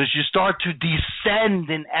 But as you start to descend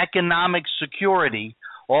in economic security,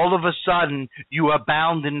 all of a sudden you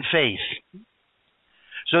abound in faith.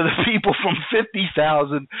 So the people from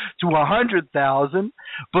 50,000 to 100,000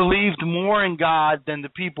 believed more in God than the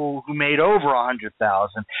people who made over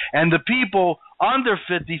 100,000. And the people under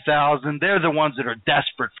 50,000, they're the ones that are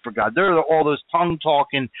desperate for God. They're all those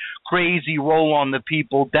tongue-talking, crazy,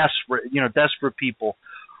 roll-on-the-people, desperate people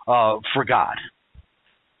for God.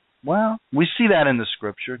 Well, we see that in the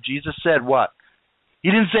scripture. Jesus said what?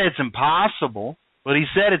 He didn't say it's impossible, but he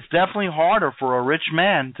said it's definitely harder for a rich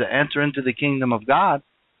man to enter into the kingdom of God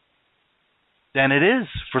than it is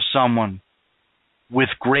for someone with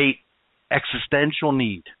great existential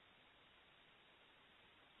need.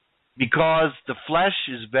 Because the flesh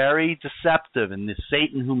is very deceptive, and the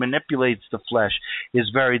Satan who manipulates the flesh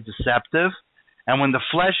is very deceptive. And when the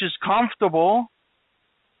flesh is comfortable,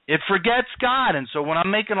 it forgets God. And so when I'm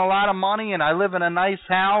making a lot of money and I live in a nice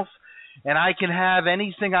house and I can have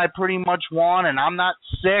anything I pretty much want and I'm not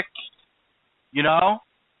sick,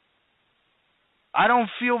 I don't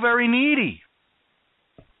feel very needy.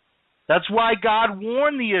 That's why God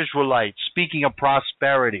warned the Israelites, speaking of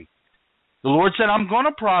prosperity. The Lord said, I'm going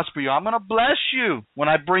to prosper you. I'm going to bless you when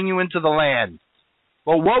I bring you into the land.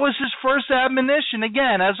 But what was his first admonition?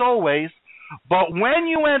 Again, as always, but when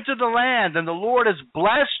you enter the land and the Lord has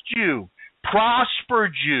blessed you,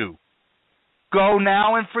 prospered you, go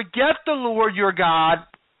now and forget the Lord your God.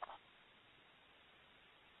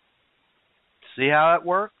 See how it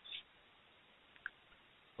works?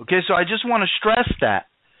 Okay, so I just want to stress that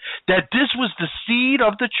this was the seed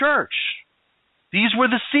of the church. These were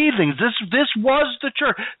the seedlings. This was the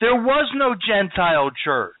church. There was no Gentile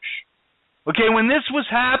church. Okay, when this was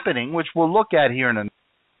happening, which we'll look at here in a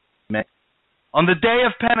minute, on the day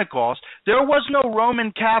of Pentecost, there was no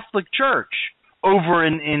Roman Catholic Church over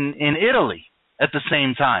in Italy at the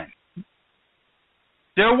same time.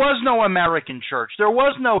 There was no American church. There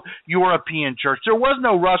was no European church. There was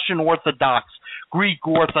no Russian Orthodox, Greek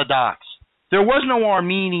Orthodox. There was no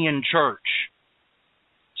Armenian church,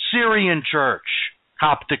 Syrian church,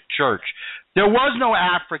 Coptic church. There was no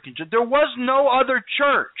African church. There was no other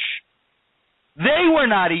church. They were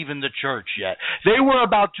not even the church yet. They were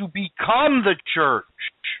about to become the church.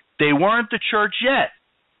 They weren't the church yet.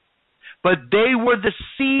 But they were the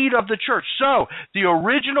seed of the church. So, the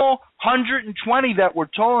original 120 that we're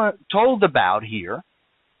told about here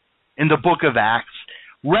in the book of Acts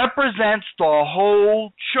represents the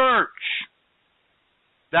whole church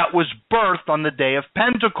that was birthed on the day of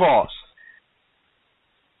Pentecost.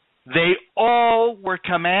 They all were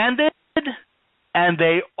commanded and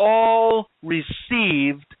they all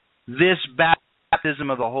received this baptism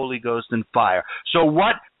of the Holy Ghost and fire. So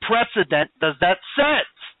what precedent does that set?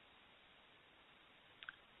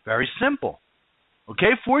 Very simple.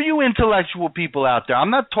 Okay, for you intellectual people out there,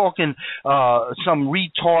 I'm not talking some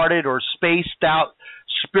retarded or spaced out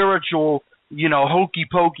spiritual, hokey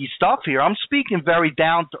pokey stuff here. I'm speaking very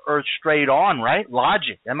down to earth, straight on, right?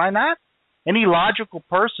 Logic, am I not? Any logical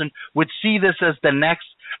person would see this as the next,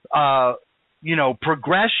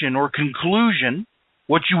 progression or conclusion.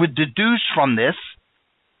 What you would deduce from this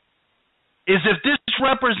is if this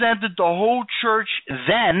represented the whole church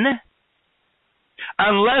then,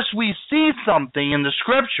 unless we see something in the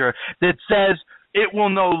scripture that says it will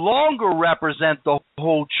no longer represent the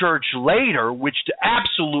whole church later, which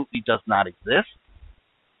absolutely does not exist.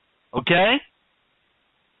 Okay?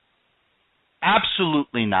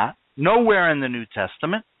 Absolutely not. Nowhere in the New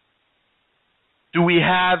Testament do we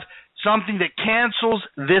have something that cancels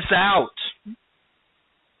this out.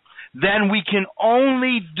 Then we can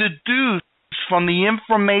only deduce from the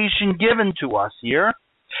information given to us here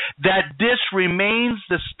that this remains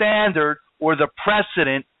the standard or the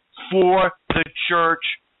precedent for the church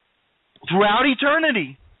throughout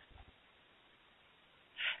eternity.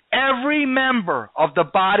 Every member of the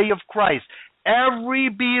body of Christ, every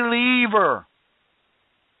believer,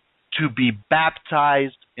 to be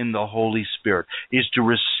baptized in the Holy Spirit is to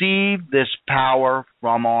receive this power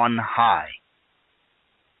from on high.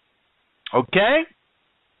 Okay?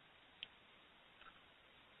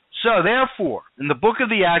 So, therefore, in the book of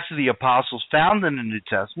the Acts of the Apostles found in the New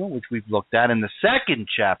Testament, which we've looked at in the second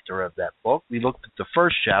chapter of that book, we looked at the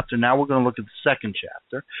first chapter, now we're going to look at the second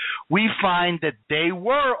chapter, we find that they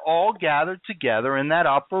were all gathered together in that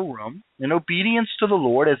upper room in obedience to the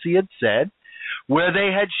Lord, as he had said, where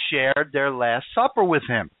they had shared their last supper with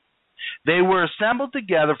him. They were assembled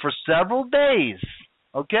together for several days.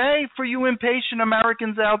 Okay? For you impatient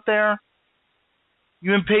Americans out there,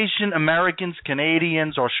 you impatient Americans,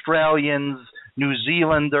 Canadians, Australians, New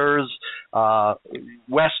Zealanders,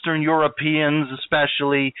 Western Europeans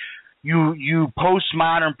especially, you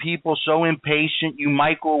postmodern people so impatient, you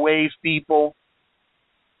microwave people,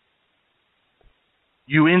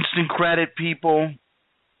 you instant credit people,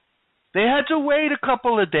 they had to wait a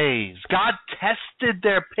couple of days. God tested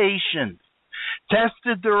their patience,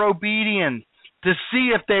 tested their obedience to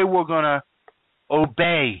see if they were going to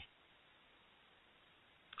obey.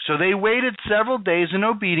 So they waited several days in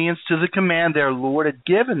obedience to the command their Lord had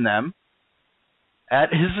given them at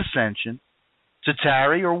his ascension to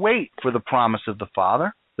tarry or wait for the promise of the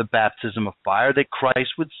Father, the baptism of fire that Christ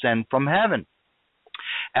would send from heaven.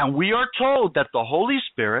 And we are told that the Holy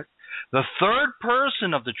Spirit, the third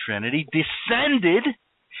person of the Trinity, descended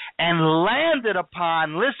and landed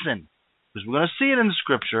upon, listen, because we're going to see it in the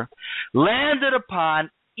scripture, landed upon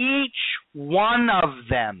each one of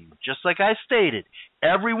them, just like I stated,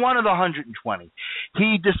 every one of the 120.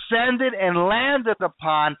 He descended and landed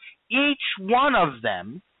upon each one of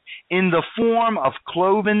them in the form of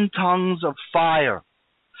cloven tongues of fire.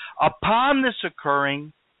 Upon this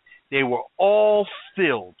occurring, they were all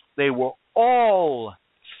filled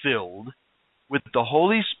with the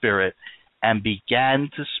Holy Spirit and began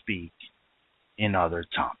to speak in other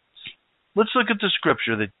tongues. Let's look at the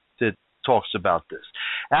scripture that talks about this.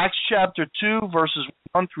 Acts chapter 2, verses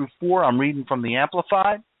 1 through 4, I'm reading from the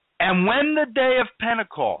Amplified. And when the day of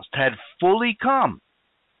Pentecost had fully come,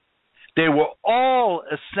 they were all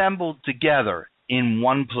assembled together in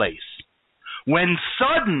one place, when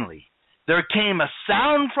suddenly there came a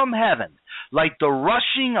sound from heaven like the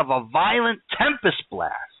rushing of a violent tempest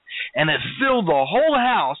blast, and it filled the whole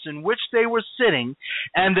house in which they were sitting,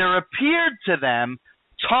 and there appeared to them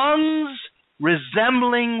tongues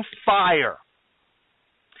resembling fire.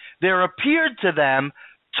 There appeared to them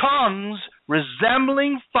tongues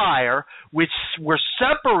resembling fire, which were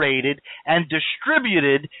separated and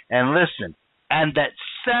distributed, and listen, and that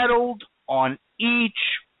settled on each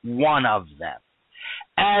one of them.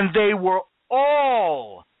 And they were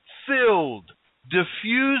all filled,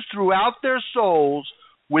 diffused throughout their souls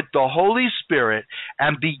with the Holy Spirit,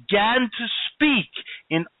 and began to speak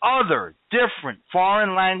in other different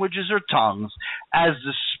foreign languages or tongues, as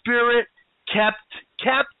the Spirit kept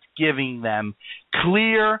giving them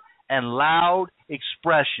clear and loud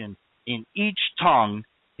expression in each tongue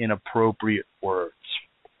in appropriate words.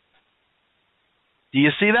 Do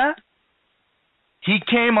you see that? He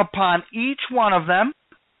came upon each one of them.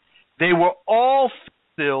 They were all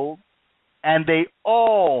filled, and they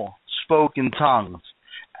all spoke in tongues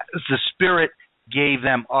as the Spirit gave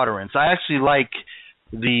them utterance. I actually like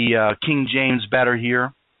the King James better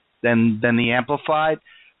here than the Amplified.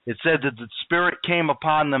 It said that the Spirit came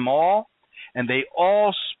upon them all, and they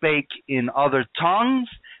all spake in other tongues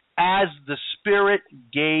as the Spirit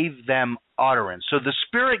gave them utterance. So the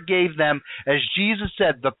Spirit gave them, as Jesus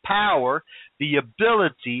said, the power, the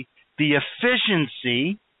ability, the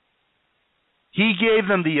efficiency. He gave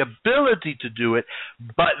them the ability to do it,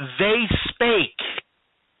 but they spake.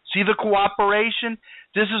 See the cooperation?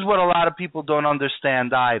 This is what a lot of people don't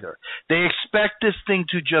understand either. They expect this thing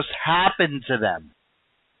to just happen to them,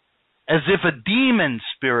 as if a demon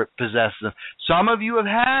spirit possessed them. Some of you have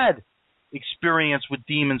had experience with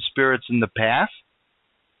demon spirits in the past.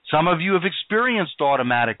 Some of you have experienced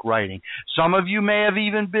automatic writing. Some of you may have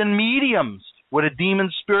even been mediums where a demon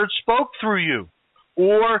spirit spoke through you.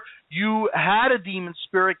 Or you had a demon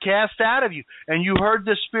spirit cast out of you and you heard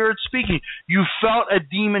the spirit speaking. You felt a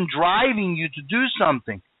demon driving you to do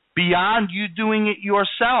something beyond you doing it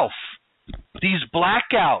yourself. These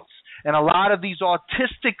blackouts and a lot of these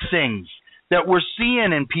autistic things that we're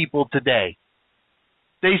seeing in people today.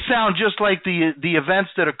 They sound just like the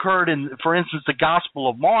events that occurred in, for instance, the Gospel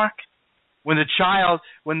of Mark, when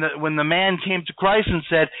the man came to Christ and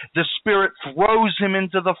said, the Spirit throws him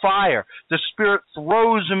into the fire, the Spirit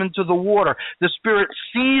throws him into the water, the Spirit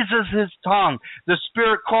seizes his tongue, the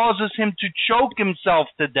Spirit causes him to choke himself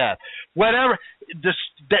to death. Whatever,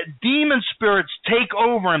 that demon spirits take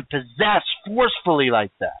over and possess forcefully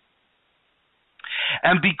like that.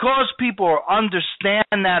 And because people understand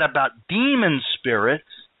that about demon spirits,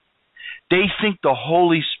 they think the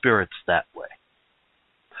Holy Spirit's that way.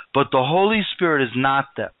 But the Holy Spirit is not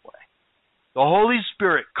that way. The Holy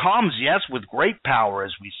Spirit comes, yes, with great power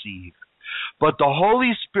as we see here. But the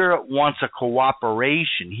Holy Spirit wants a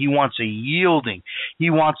cooperation. He wants a yielding. He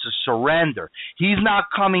wants a surrender. He's not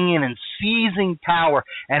coming in and seizing power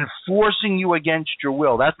and forcing you against your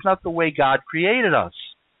will. That's not the way God created us.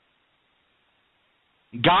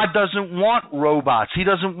 God doesn't want robots. He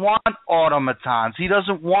doesn't want automatons. He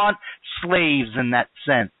doesn't want slaves in that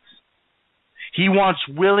sense. He wants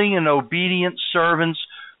willing and obedient servants,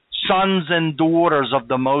 sons and daughters of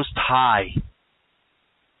the Most High.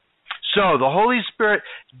 So the Holy Spirit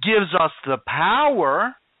gives us the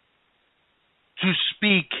power to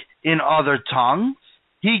speak in other tongues.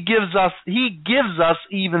 He gives us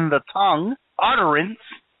even the tongue, utterance,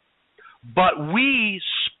 but we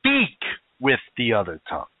speak with the other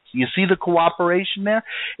tongues. You see the cooperation there?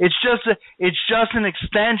 It's just an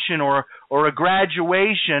extension or a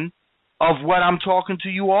graduation of what I'm talking to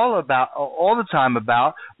you all the time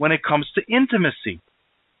about when it comes to intimacy.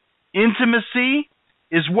 Intimacy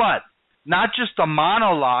is what? Not just a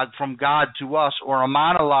monologue from God to us or a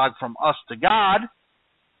monologue from us to God,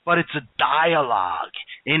 but it's a dialogue,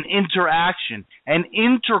 an interaction, an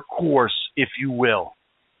intercourse, if you will.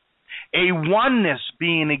 A oneness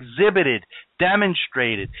being exhibited,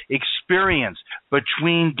 demonstrated, experienced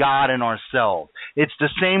between God and ourselves. It's the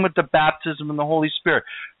same with the baptism in the Holy Spirit.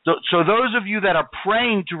 So those of you that are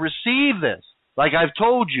praying to receive this, like I've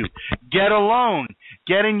told you, get alone,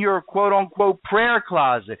 get in your quote-unquote prayer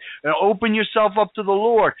closet, and open yourself up to the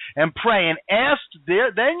Lord and pray and ask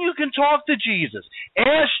there. Then you can talk to Jesus.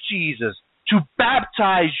 Ask Jesus to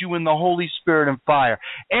baptize you in the Holy Spirit and fire.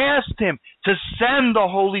 Ask Him to send the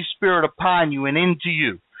Holy Spirit upon you and into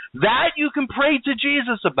you. That you can pray to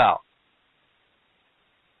Jesus about.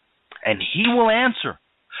 And He will answer.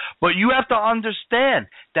 But you have to understand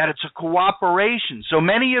that it's a cooperation. So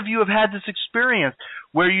many of you have had this experience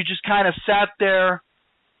where you just kind of sat there,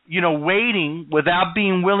 waiting without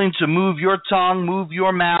being willing to move your tongue, move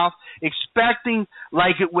your mouth, expecting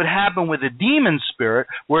like it would happen with a demon spirit,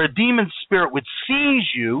 where a demon spirit would seize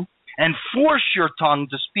you and force your tongue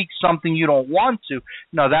to speak something you don't want to.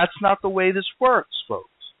 No, that's not the way this works, folks.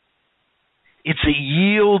 It's a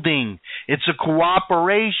yielding. It's a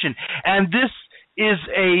cooperation. And this is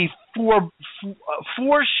a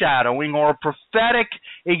foreshadowing or a prophetic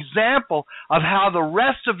example of how the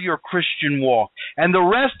rest of your Christian walk and the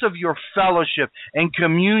rest of your fellowship and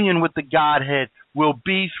communion with the Godhead will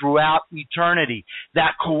be throughout eternity.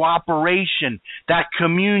 That cooperation, that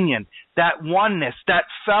communion, that oneness, that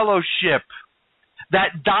fellowship,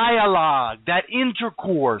 that dialogue, that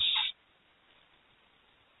intercourse.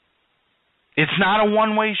 It's not a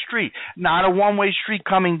one-way street. Not a one-way street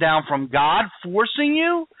coming down from God forcing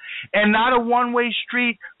you, and not a one-way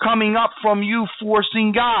street coming up from you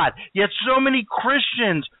forcing God. Yet so many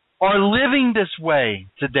Christians are living this way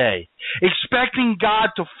today, expecting God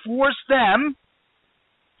to force them,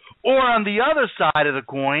 or on the other side of the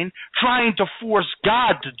coin, trying to force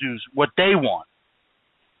God to do what they want.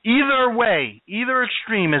 Either way, either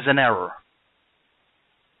extreme is an error.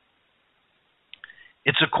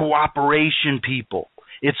 It's a cooperation, people.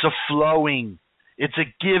 It's a flowing. It's a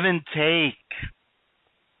give and take.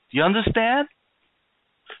 Do you understand?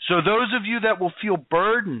 So those of you that will feel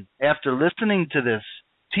burdened after listening to this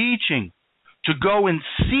teaching to go and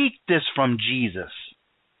seek this from Jesus,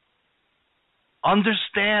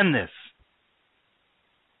 understand this.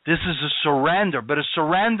 This is a surrender, but a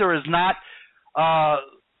surrender is not,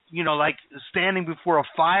 like standing before a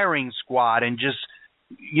firing squad and just,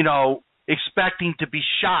 expecting to be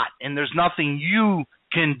shot and there's nothing you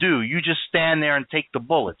can do. You just stand there and take the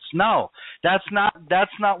bullets. No, that's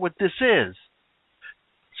not what this is.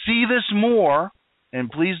 See this more, and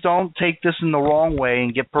please don't take this in the wrong way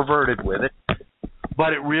and get perverted with it,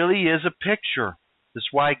 but it really is a picture.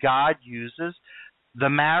 That's why God uses the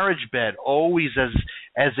marriage bed always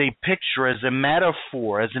as a picture, as a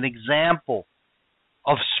metaphor, as an example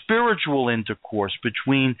of spiritual intercourse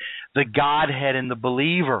between the Godhead and the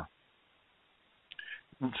believer.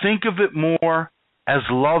 Think of it more as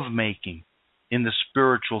lovemaking in the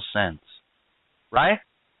spiritual sense, right?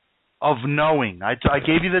 Of knowing. I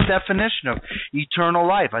gave you the definition of eternal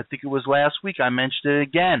life. I think it was last week. I mentioned it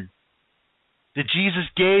again. That Jesus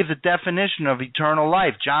gave the definition of eternal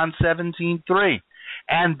life, John 17:3.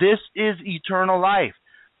 And this is eternal life,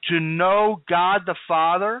 to know God the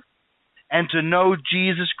Father and to know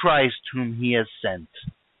Jesus Christ whom he has sent.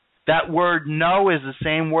 That word know is the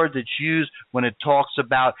same word that's used when it talks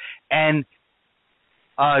about, and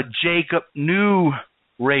Jacob knew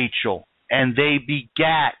Rachel, and they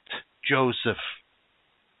begat Joseph.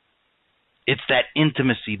 It's that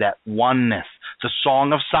intimacy, that oneness. The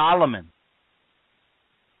Song of Solomon.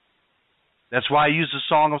 That's why I use the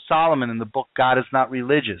Song of Solomon in the book God is Not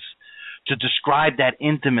Religious, to describe that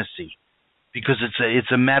intimacy, because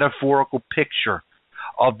it's a metaphorical picture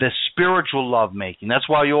of this spiritual lovemaking. That's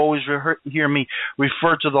why you always hear me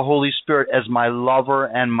refer to the Holy Spirit as my lover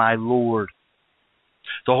and my Lord.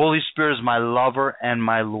 The Holy Spirit is my lover and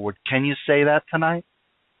my Lord. Can you say that tonight?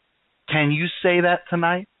 Can you say that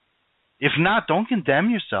tonight? If not, don't condemn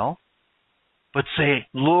yourself, but say,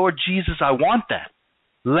 Lord Jesus, I want that.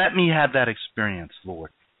 Let me have that experience,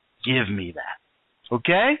 Lord. Give me that.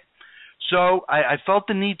 Okay? So I felt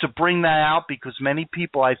the need to bring that out because many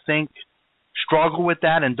people, I think, struggle with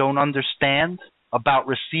that and don't understand about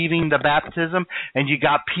receiving the baptism. And you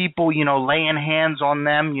got people, laying hands on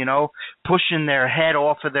them, pushing their head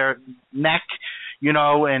off of their neck,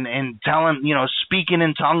 and telling, speaking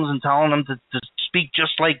in tongues and telling them to speak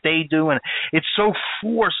just like they do. And it's so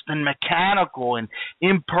forced and mechanical and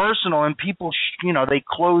impersonal, and people, they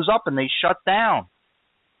close up and they shut down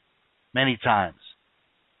many times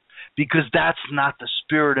because that's not the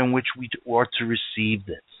spirit in which we are to receive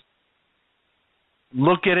this.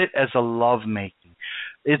 Look at it as a lovemaking.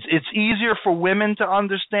 It's easier for women to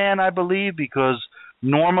understand, I believe, because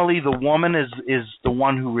normally the woman is the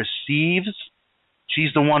one who receives.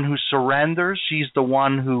 She's the one who surrenders. She's the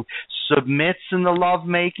one who submits in the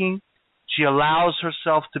lovemaking. She allows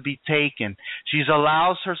herself to be taken. She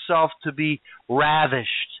allows herself to be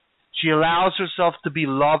ravished. She allows herself to be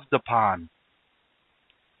loved upon.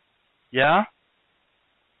 Yeah?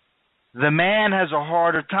 The man has a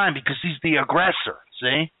harder time because he's the aggressor,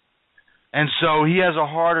 see? And so he has a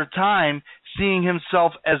harder time seeing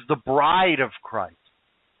himself as the bride of Christ.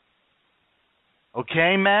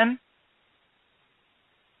 Okay, men?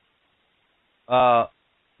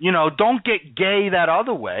 Don't get gay that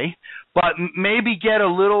other way, but maybe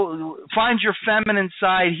find your feminine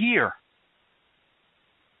side here.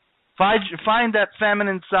 Find that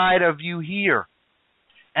feminine side of you here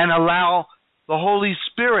and allow the Holy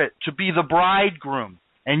Spirit to be the bridegroom,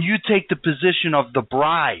 and you take the position of the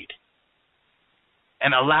bride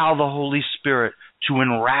and allow the Holy Spirit to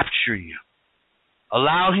enrapture you.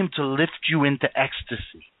 Allow him to lift you into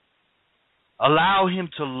ecstasy. Allow him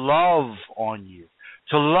to love on you,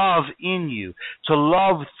 to love in you, to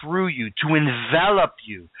love through you, to envelop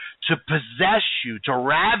you, to possess you, to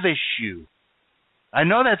ravish you. I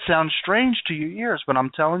know that sounds strange to your ears, but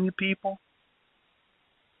I'm telling you, people,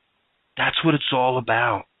 that's what it's all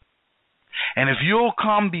about. And if you'll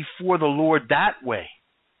come before the Lord that way,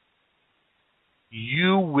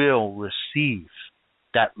 you will receive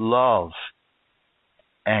that love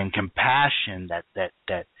and compassion,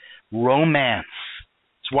 that romance.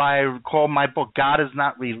 That's why I call my book, God is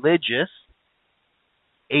Not Religious,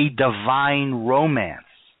 a Divine Romance.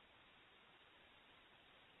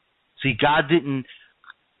 See, God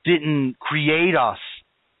didn't create us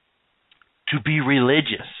to be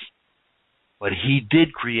religious, but he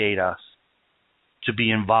did create us to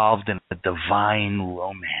be involved in a divine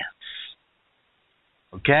romance.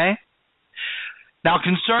 Okay? Now,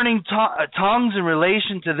 concerning tongues in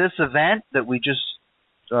relation to this event that we just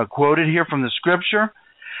quoted here from the scripture,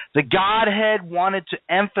 the Godhead wanted to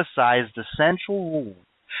emphasize the central rule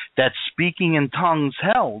that speaking in tongues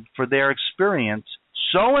held for their experience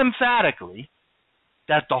so emphatically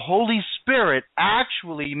that the Holy Spirit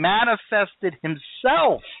actually manifested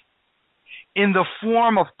himself in the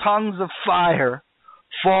form of tongues of fire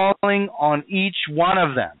falling on each one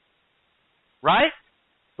of them. Right?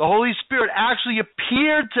 The Holy Spirit actually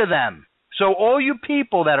appeared to them. So all you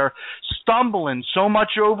people that are stumbling so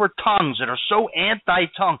much over tongues, that are so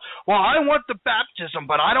anti-tongue, well, I want the baptism,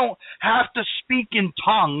 but I don't have to speak in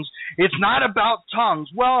tongues. It's not about tongues.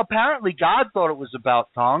 Well, apparently God thought it was about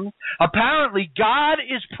tongues. Apparently God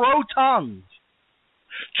is pro-tongues,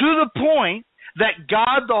 to the point that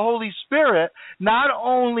God, the Holy Spirit, not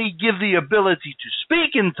only give the ability to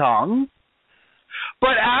speak in tongues,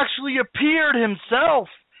 but actually appeared himself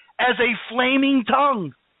as a flaming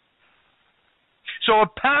tongue. So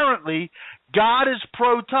apparently, God is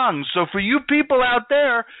pro-tongues. So for you people out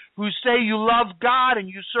there who say you love God and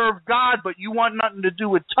you serve God, but you want nothing to do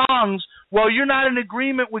with tongues, well, you're not in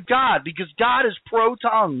agreement with God, because God is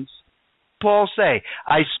pro-tongues. Paul say,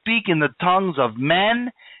 I speak in the tongues of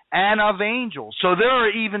men and of angels. So there are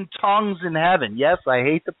even tongues in heaven. Yes, I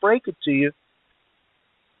hate to break it to you.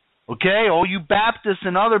 Okay, all you Baptists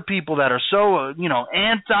and other people that are so,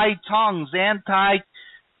 anti-tongues,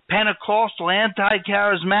 anti-Pentecostal,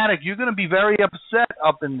 anti-charismatic, you're going to be very upset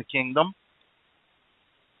up in the kingdom.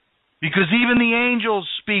 Because even the angels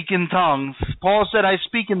speak in tongues. Paul said, I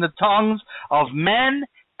speak in the tongues of men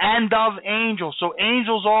and of angels. So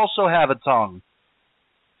angels also have a tongue,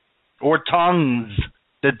 or tongues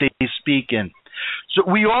that they speak in. So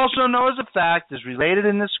we also know as a fact, is related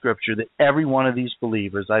in the scripture, that every one of these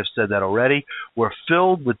believers, I've said that already, were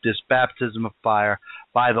filled with this baptism of fire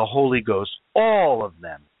by the Holy Ghost. All of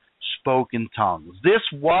them spoke in tongues. This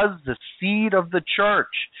was the seed of the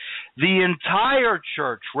church. The entire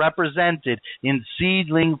church represented in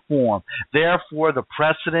seedling form. Therefore, the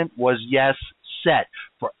precedent was, yes, set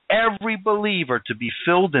for every believer to be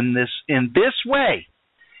filled in this way,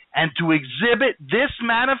 and to exhibit this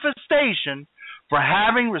manifestation for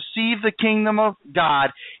having received the kingdom of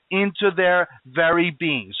God into their very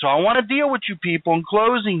being. So I want to deal with you people in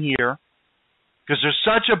closing here, because there's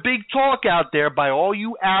such a big talk out there by all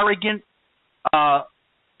you arrogant,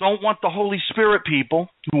 don't want the Holy Spirit people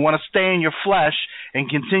who want to stay in your flesh and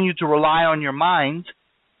continue to rely on your mind.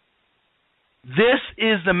 This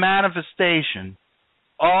is the manifestation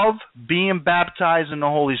of being baptized in the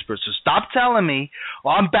Holy Spirit. So stop telling me,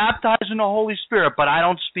 I'm baptized in the Holy Spirit, but I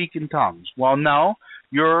don't speak in tongues. Well, no,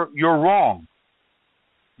 you're wrong.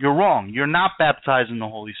 You're wrong. You're not baptized in the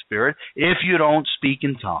Holy Spirit if you don't speak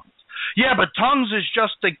in tongues. Yeah, but tongues is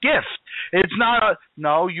just a gift. It's not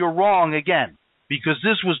no, you're wrong again, because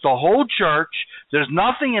this was the whole church. There's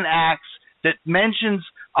nothing in Acts that mentions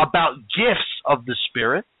about gifts of the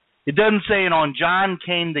Spirit. It doesn't say, and on John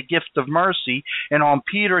came the gift of mercy, and on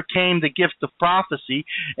Peter came the gift of prophecy,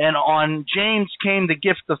 and on James came the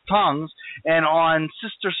gift of tongues, and on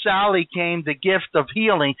Sister Sally came the gift of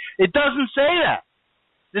healing. It doesn't say that.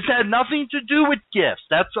 This had nothing to do with gifts.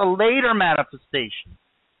 That's a later manifestation,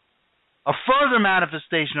 a further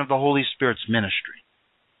manifestation of the Holy Spirit's ministry.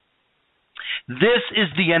 This is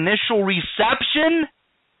the initial reception,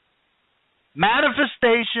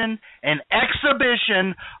 manifestation, and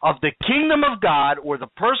exhibition of the kingdom of God, or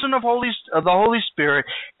the person of the Holy Spirit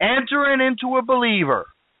entering into a believer.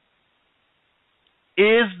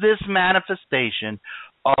 Is this manifestation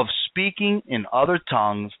of speaking in other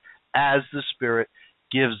tongues as the Spirit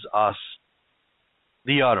gives us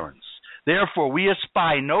the utterance. Therefore, we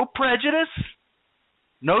espy no prejudice,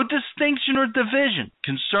 no distinction or division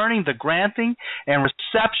concerning the granting and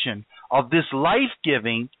reception of this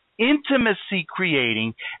life-giving,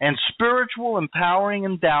 intimacy-creating, and spiritual empowering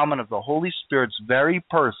endowment of the Holy Spirit's very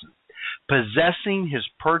person, possessing his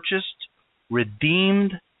purchased,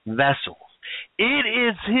 redeemed vessels. It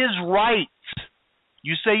is his right.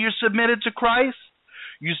 You say you're submitted to Christ?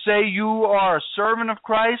 You say you are a servant of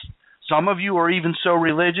Christ? Some of you are even so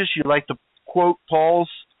religious you like to quote Paul's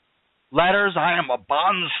letters. I am a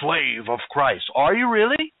bond slave of Christ. Are you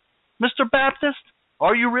really, Mr. Baptist?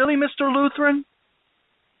 Are you really, Mr. Lutheran?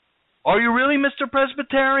 Are you really, Mr.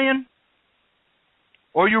 Presbyterian?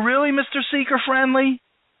 Are you really, Mr. Seeker-friendly?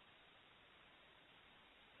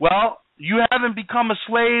 Well, you haven't become a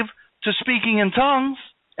slave to speaking in tongues,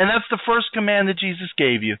 and that's the first command that Jesus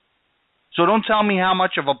gave you. So don't tell me how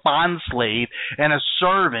much of a bond slave and a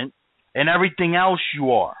servant and everything else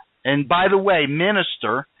you are. And by the way,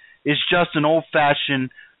 minister is just an old-fashioned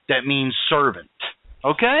that means servant.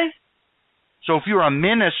 Okay? So if you're a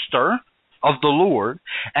minister of the Lord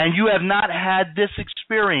and you have not had this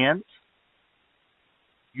experience,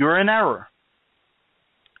 you're in error.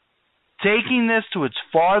 Taking this to its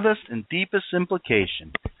farthest and deepest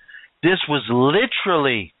implication, this was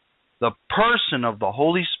literally the person of the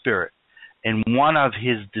Holy Spirit in one of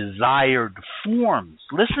his desired forms.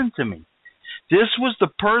 Listen to me. This was the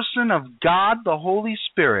person of God, the Holy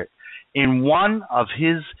Spirit, in one of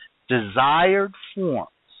his desired forms.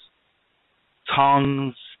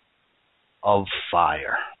 Tongues of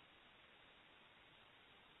fire.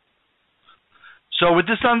 So with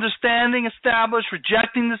this understanding established,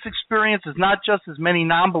 rejecting this experience is not just as many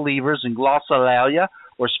non-believers in glossolalia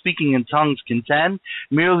or speaking in tongues contend,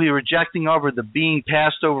 merely rejecting over the being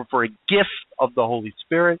passed over for a gift of the Holy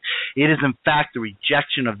Spirit. It is in fact the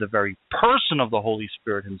rejection of the very person of the Holy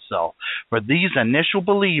Spirit himself. For these initial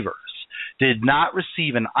believers did not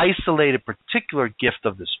receive an isolated particular gift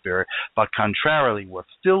of the Spirit, but contrarily were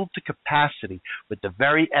filled to capacity with the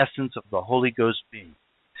very essence of the Holy Ghost being.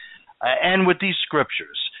 And with these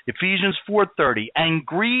scriptures, Ephesians 4:30, and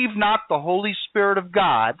grieve not the Holy Spirit of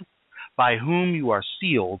God, by whom you are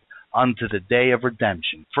sealed unto the day of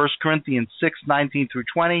redemption. 1 Corinthians 6:19 through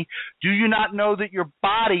 20, do you not know that your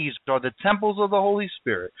bodies are the temples of the Holy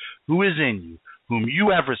Spirit, who is in you, whom you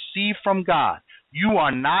have received from God? You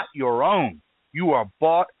are not your own. You are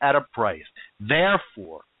bought at a price.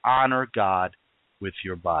 Therefore, honor God with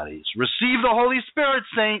your bodies. Receive the Holy Spirit,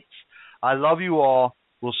 saints. I love you all.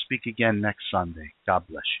 We'll speak again next Sunday. God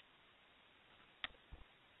bless you.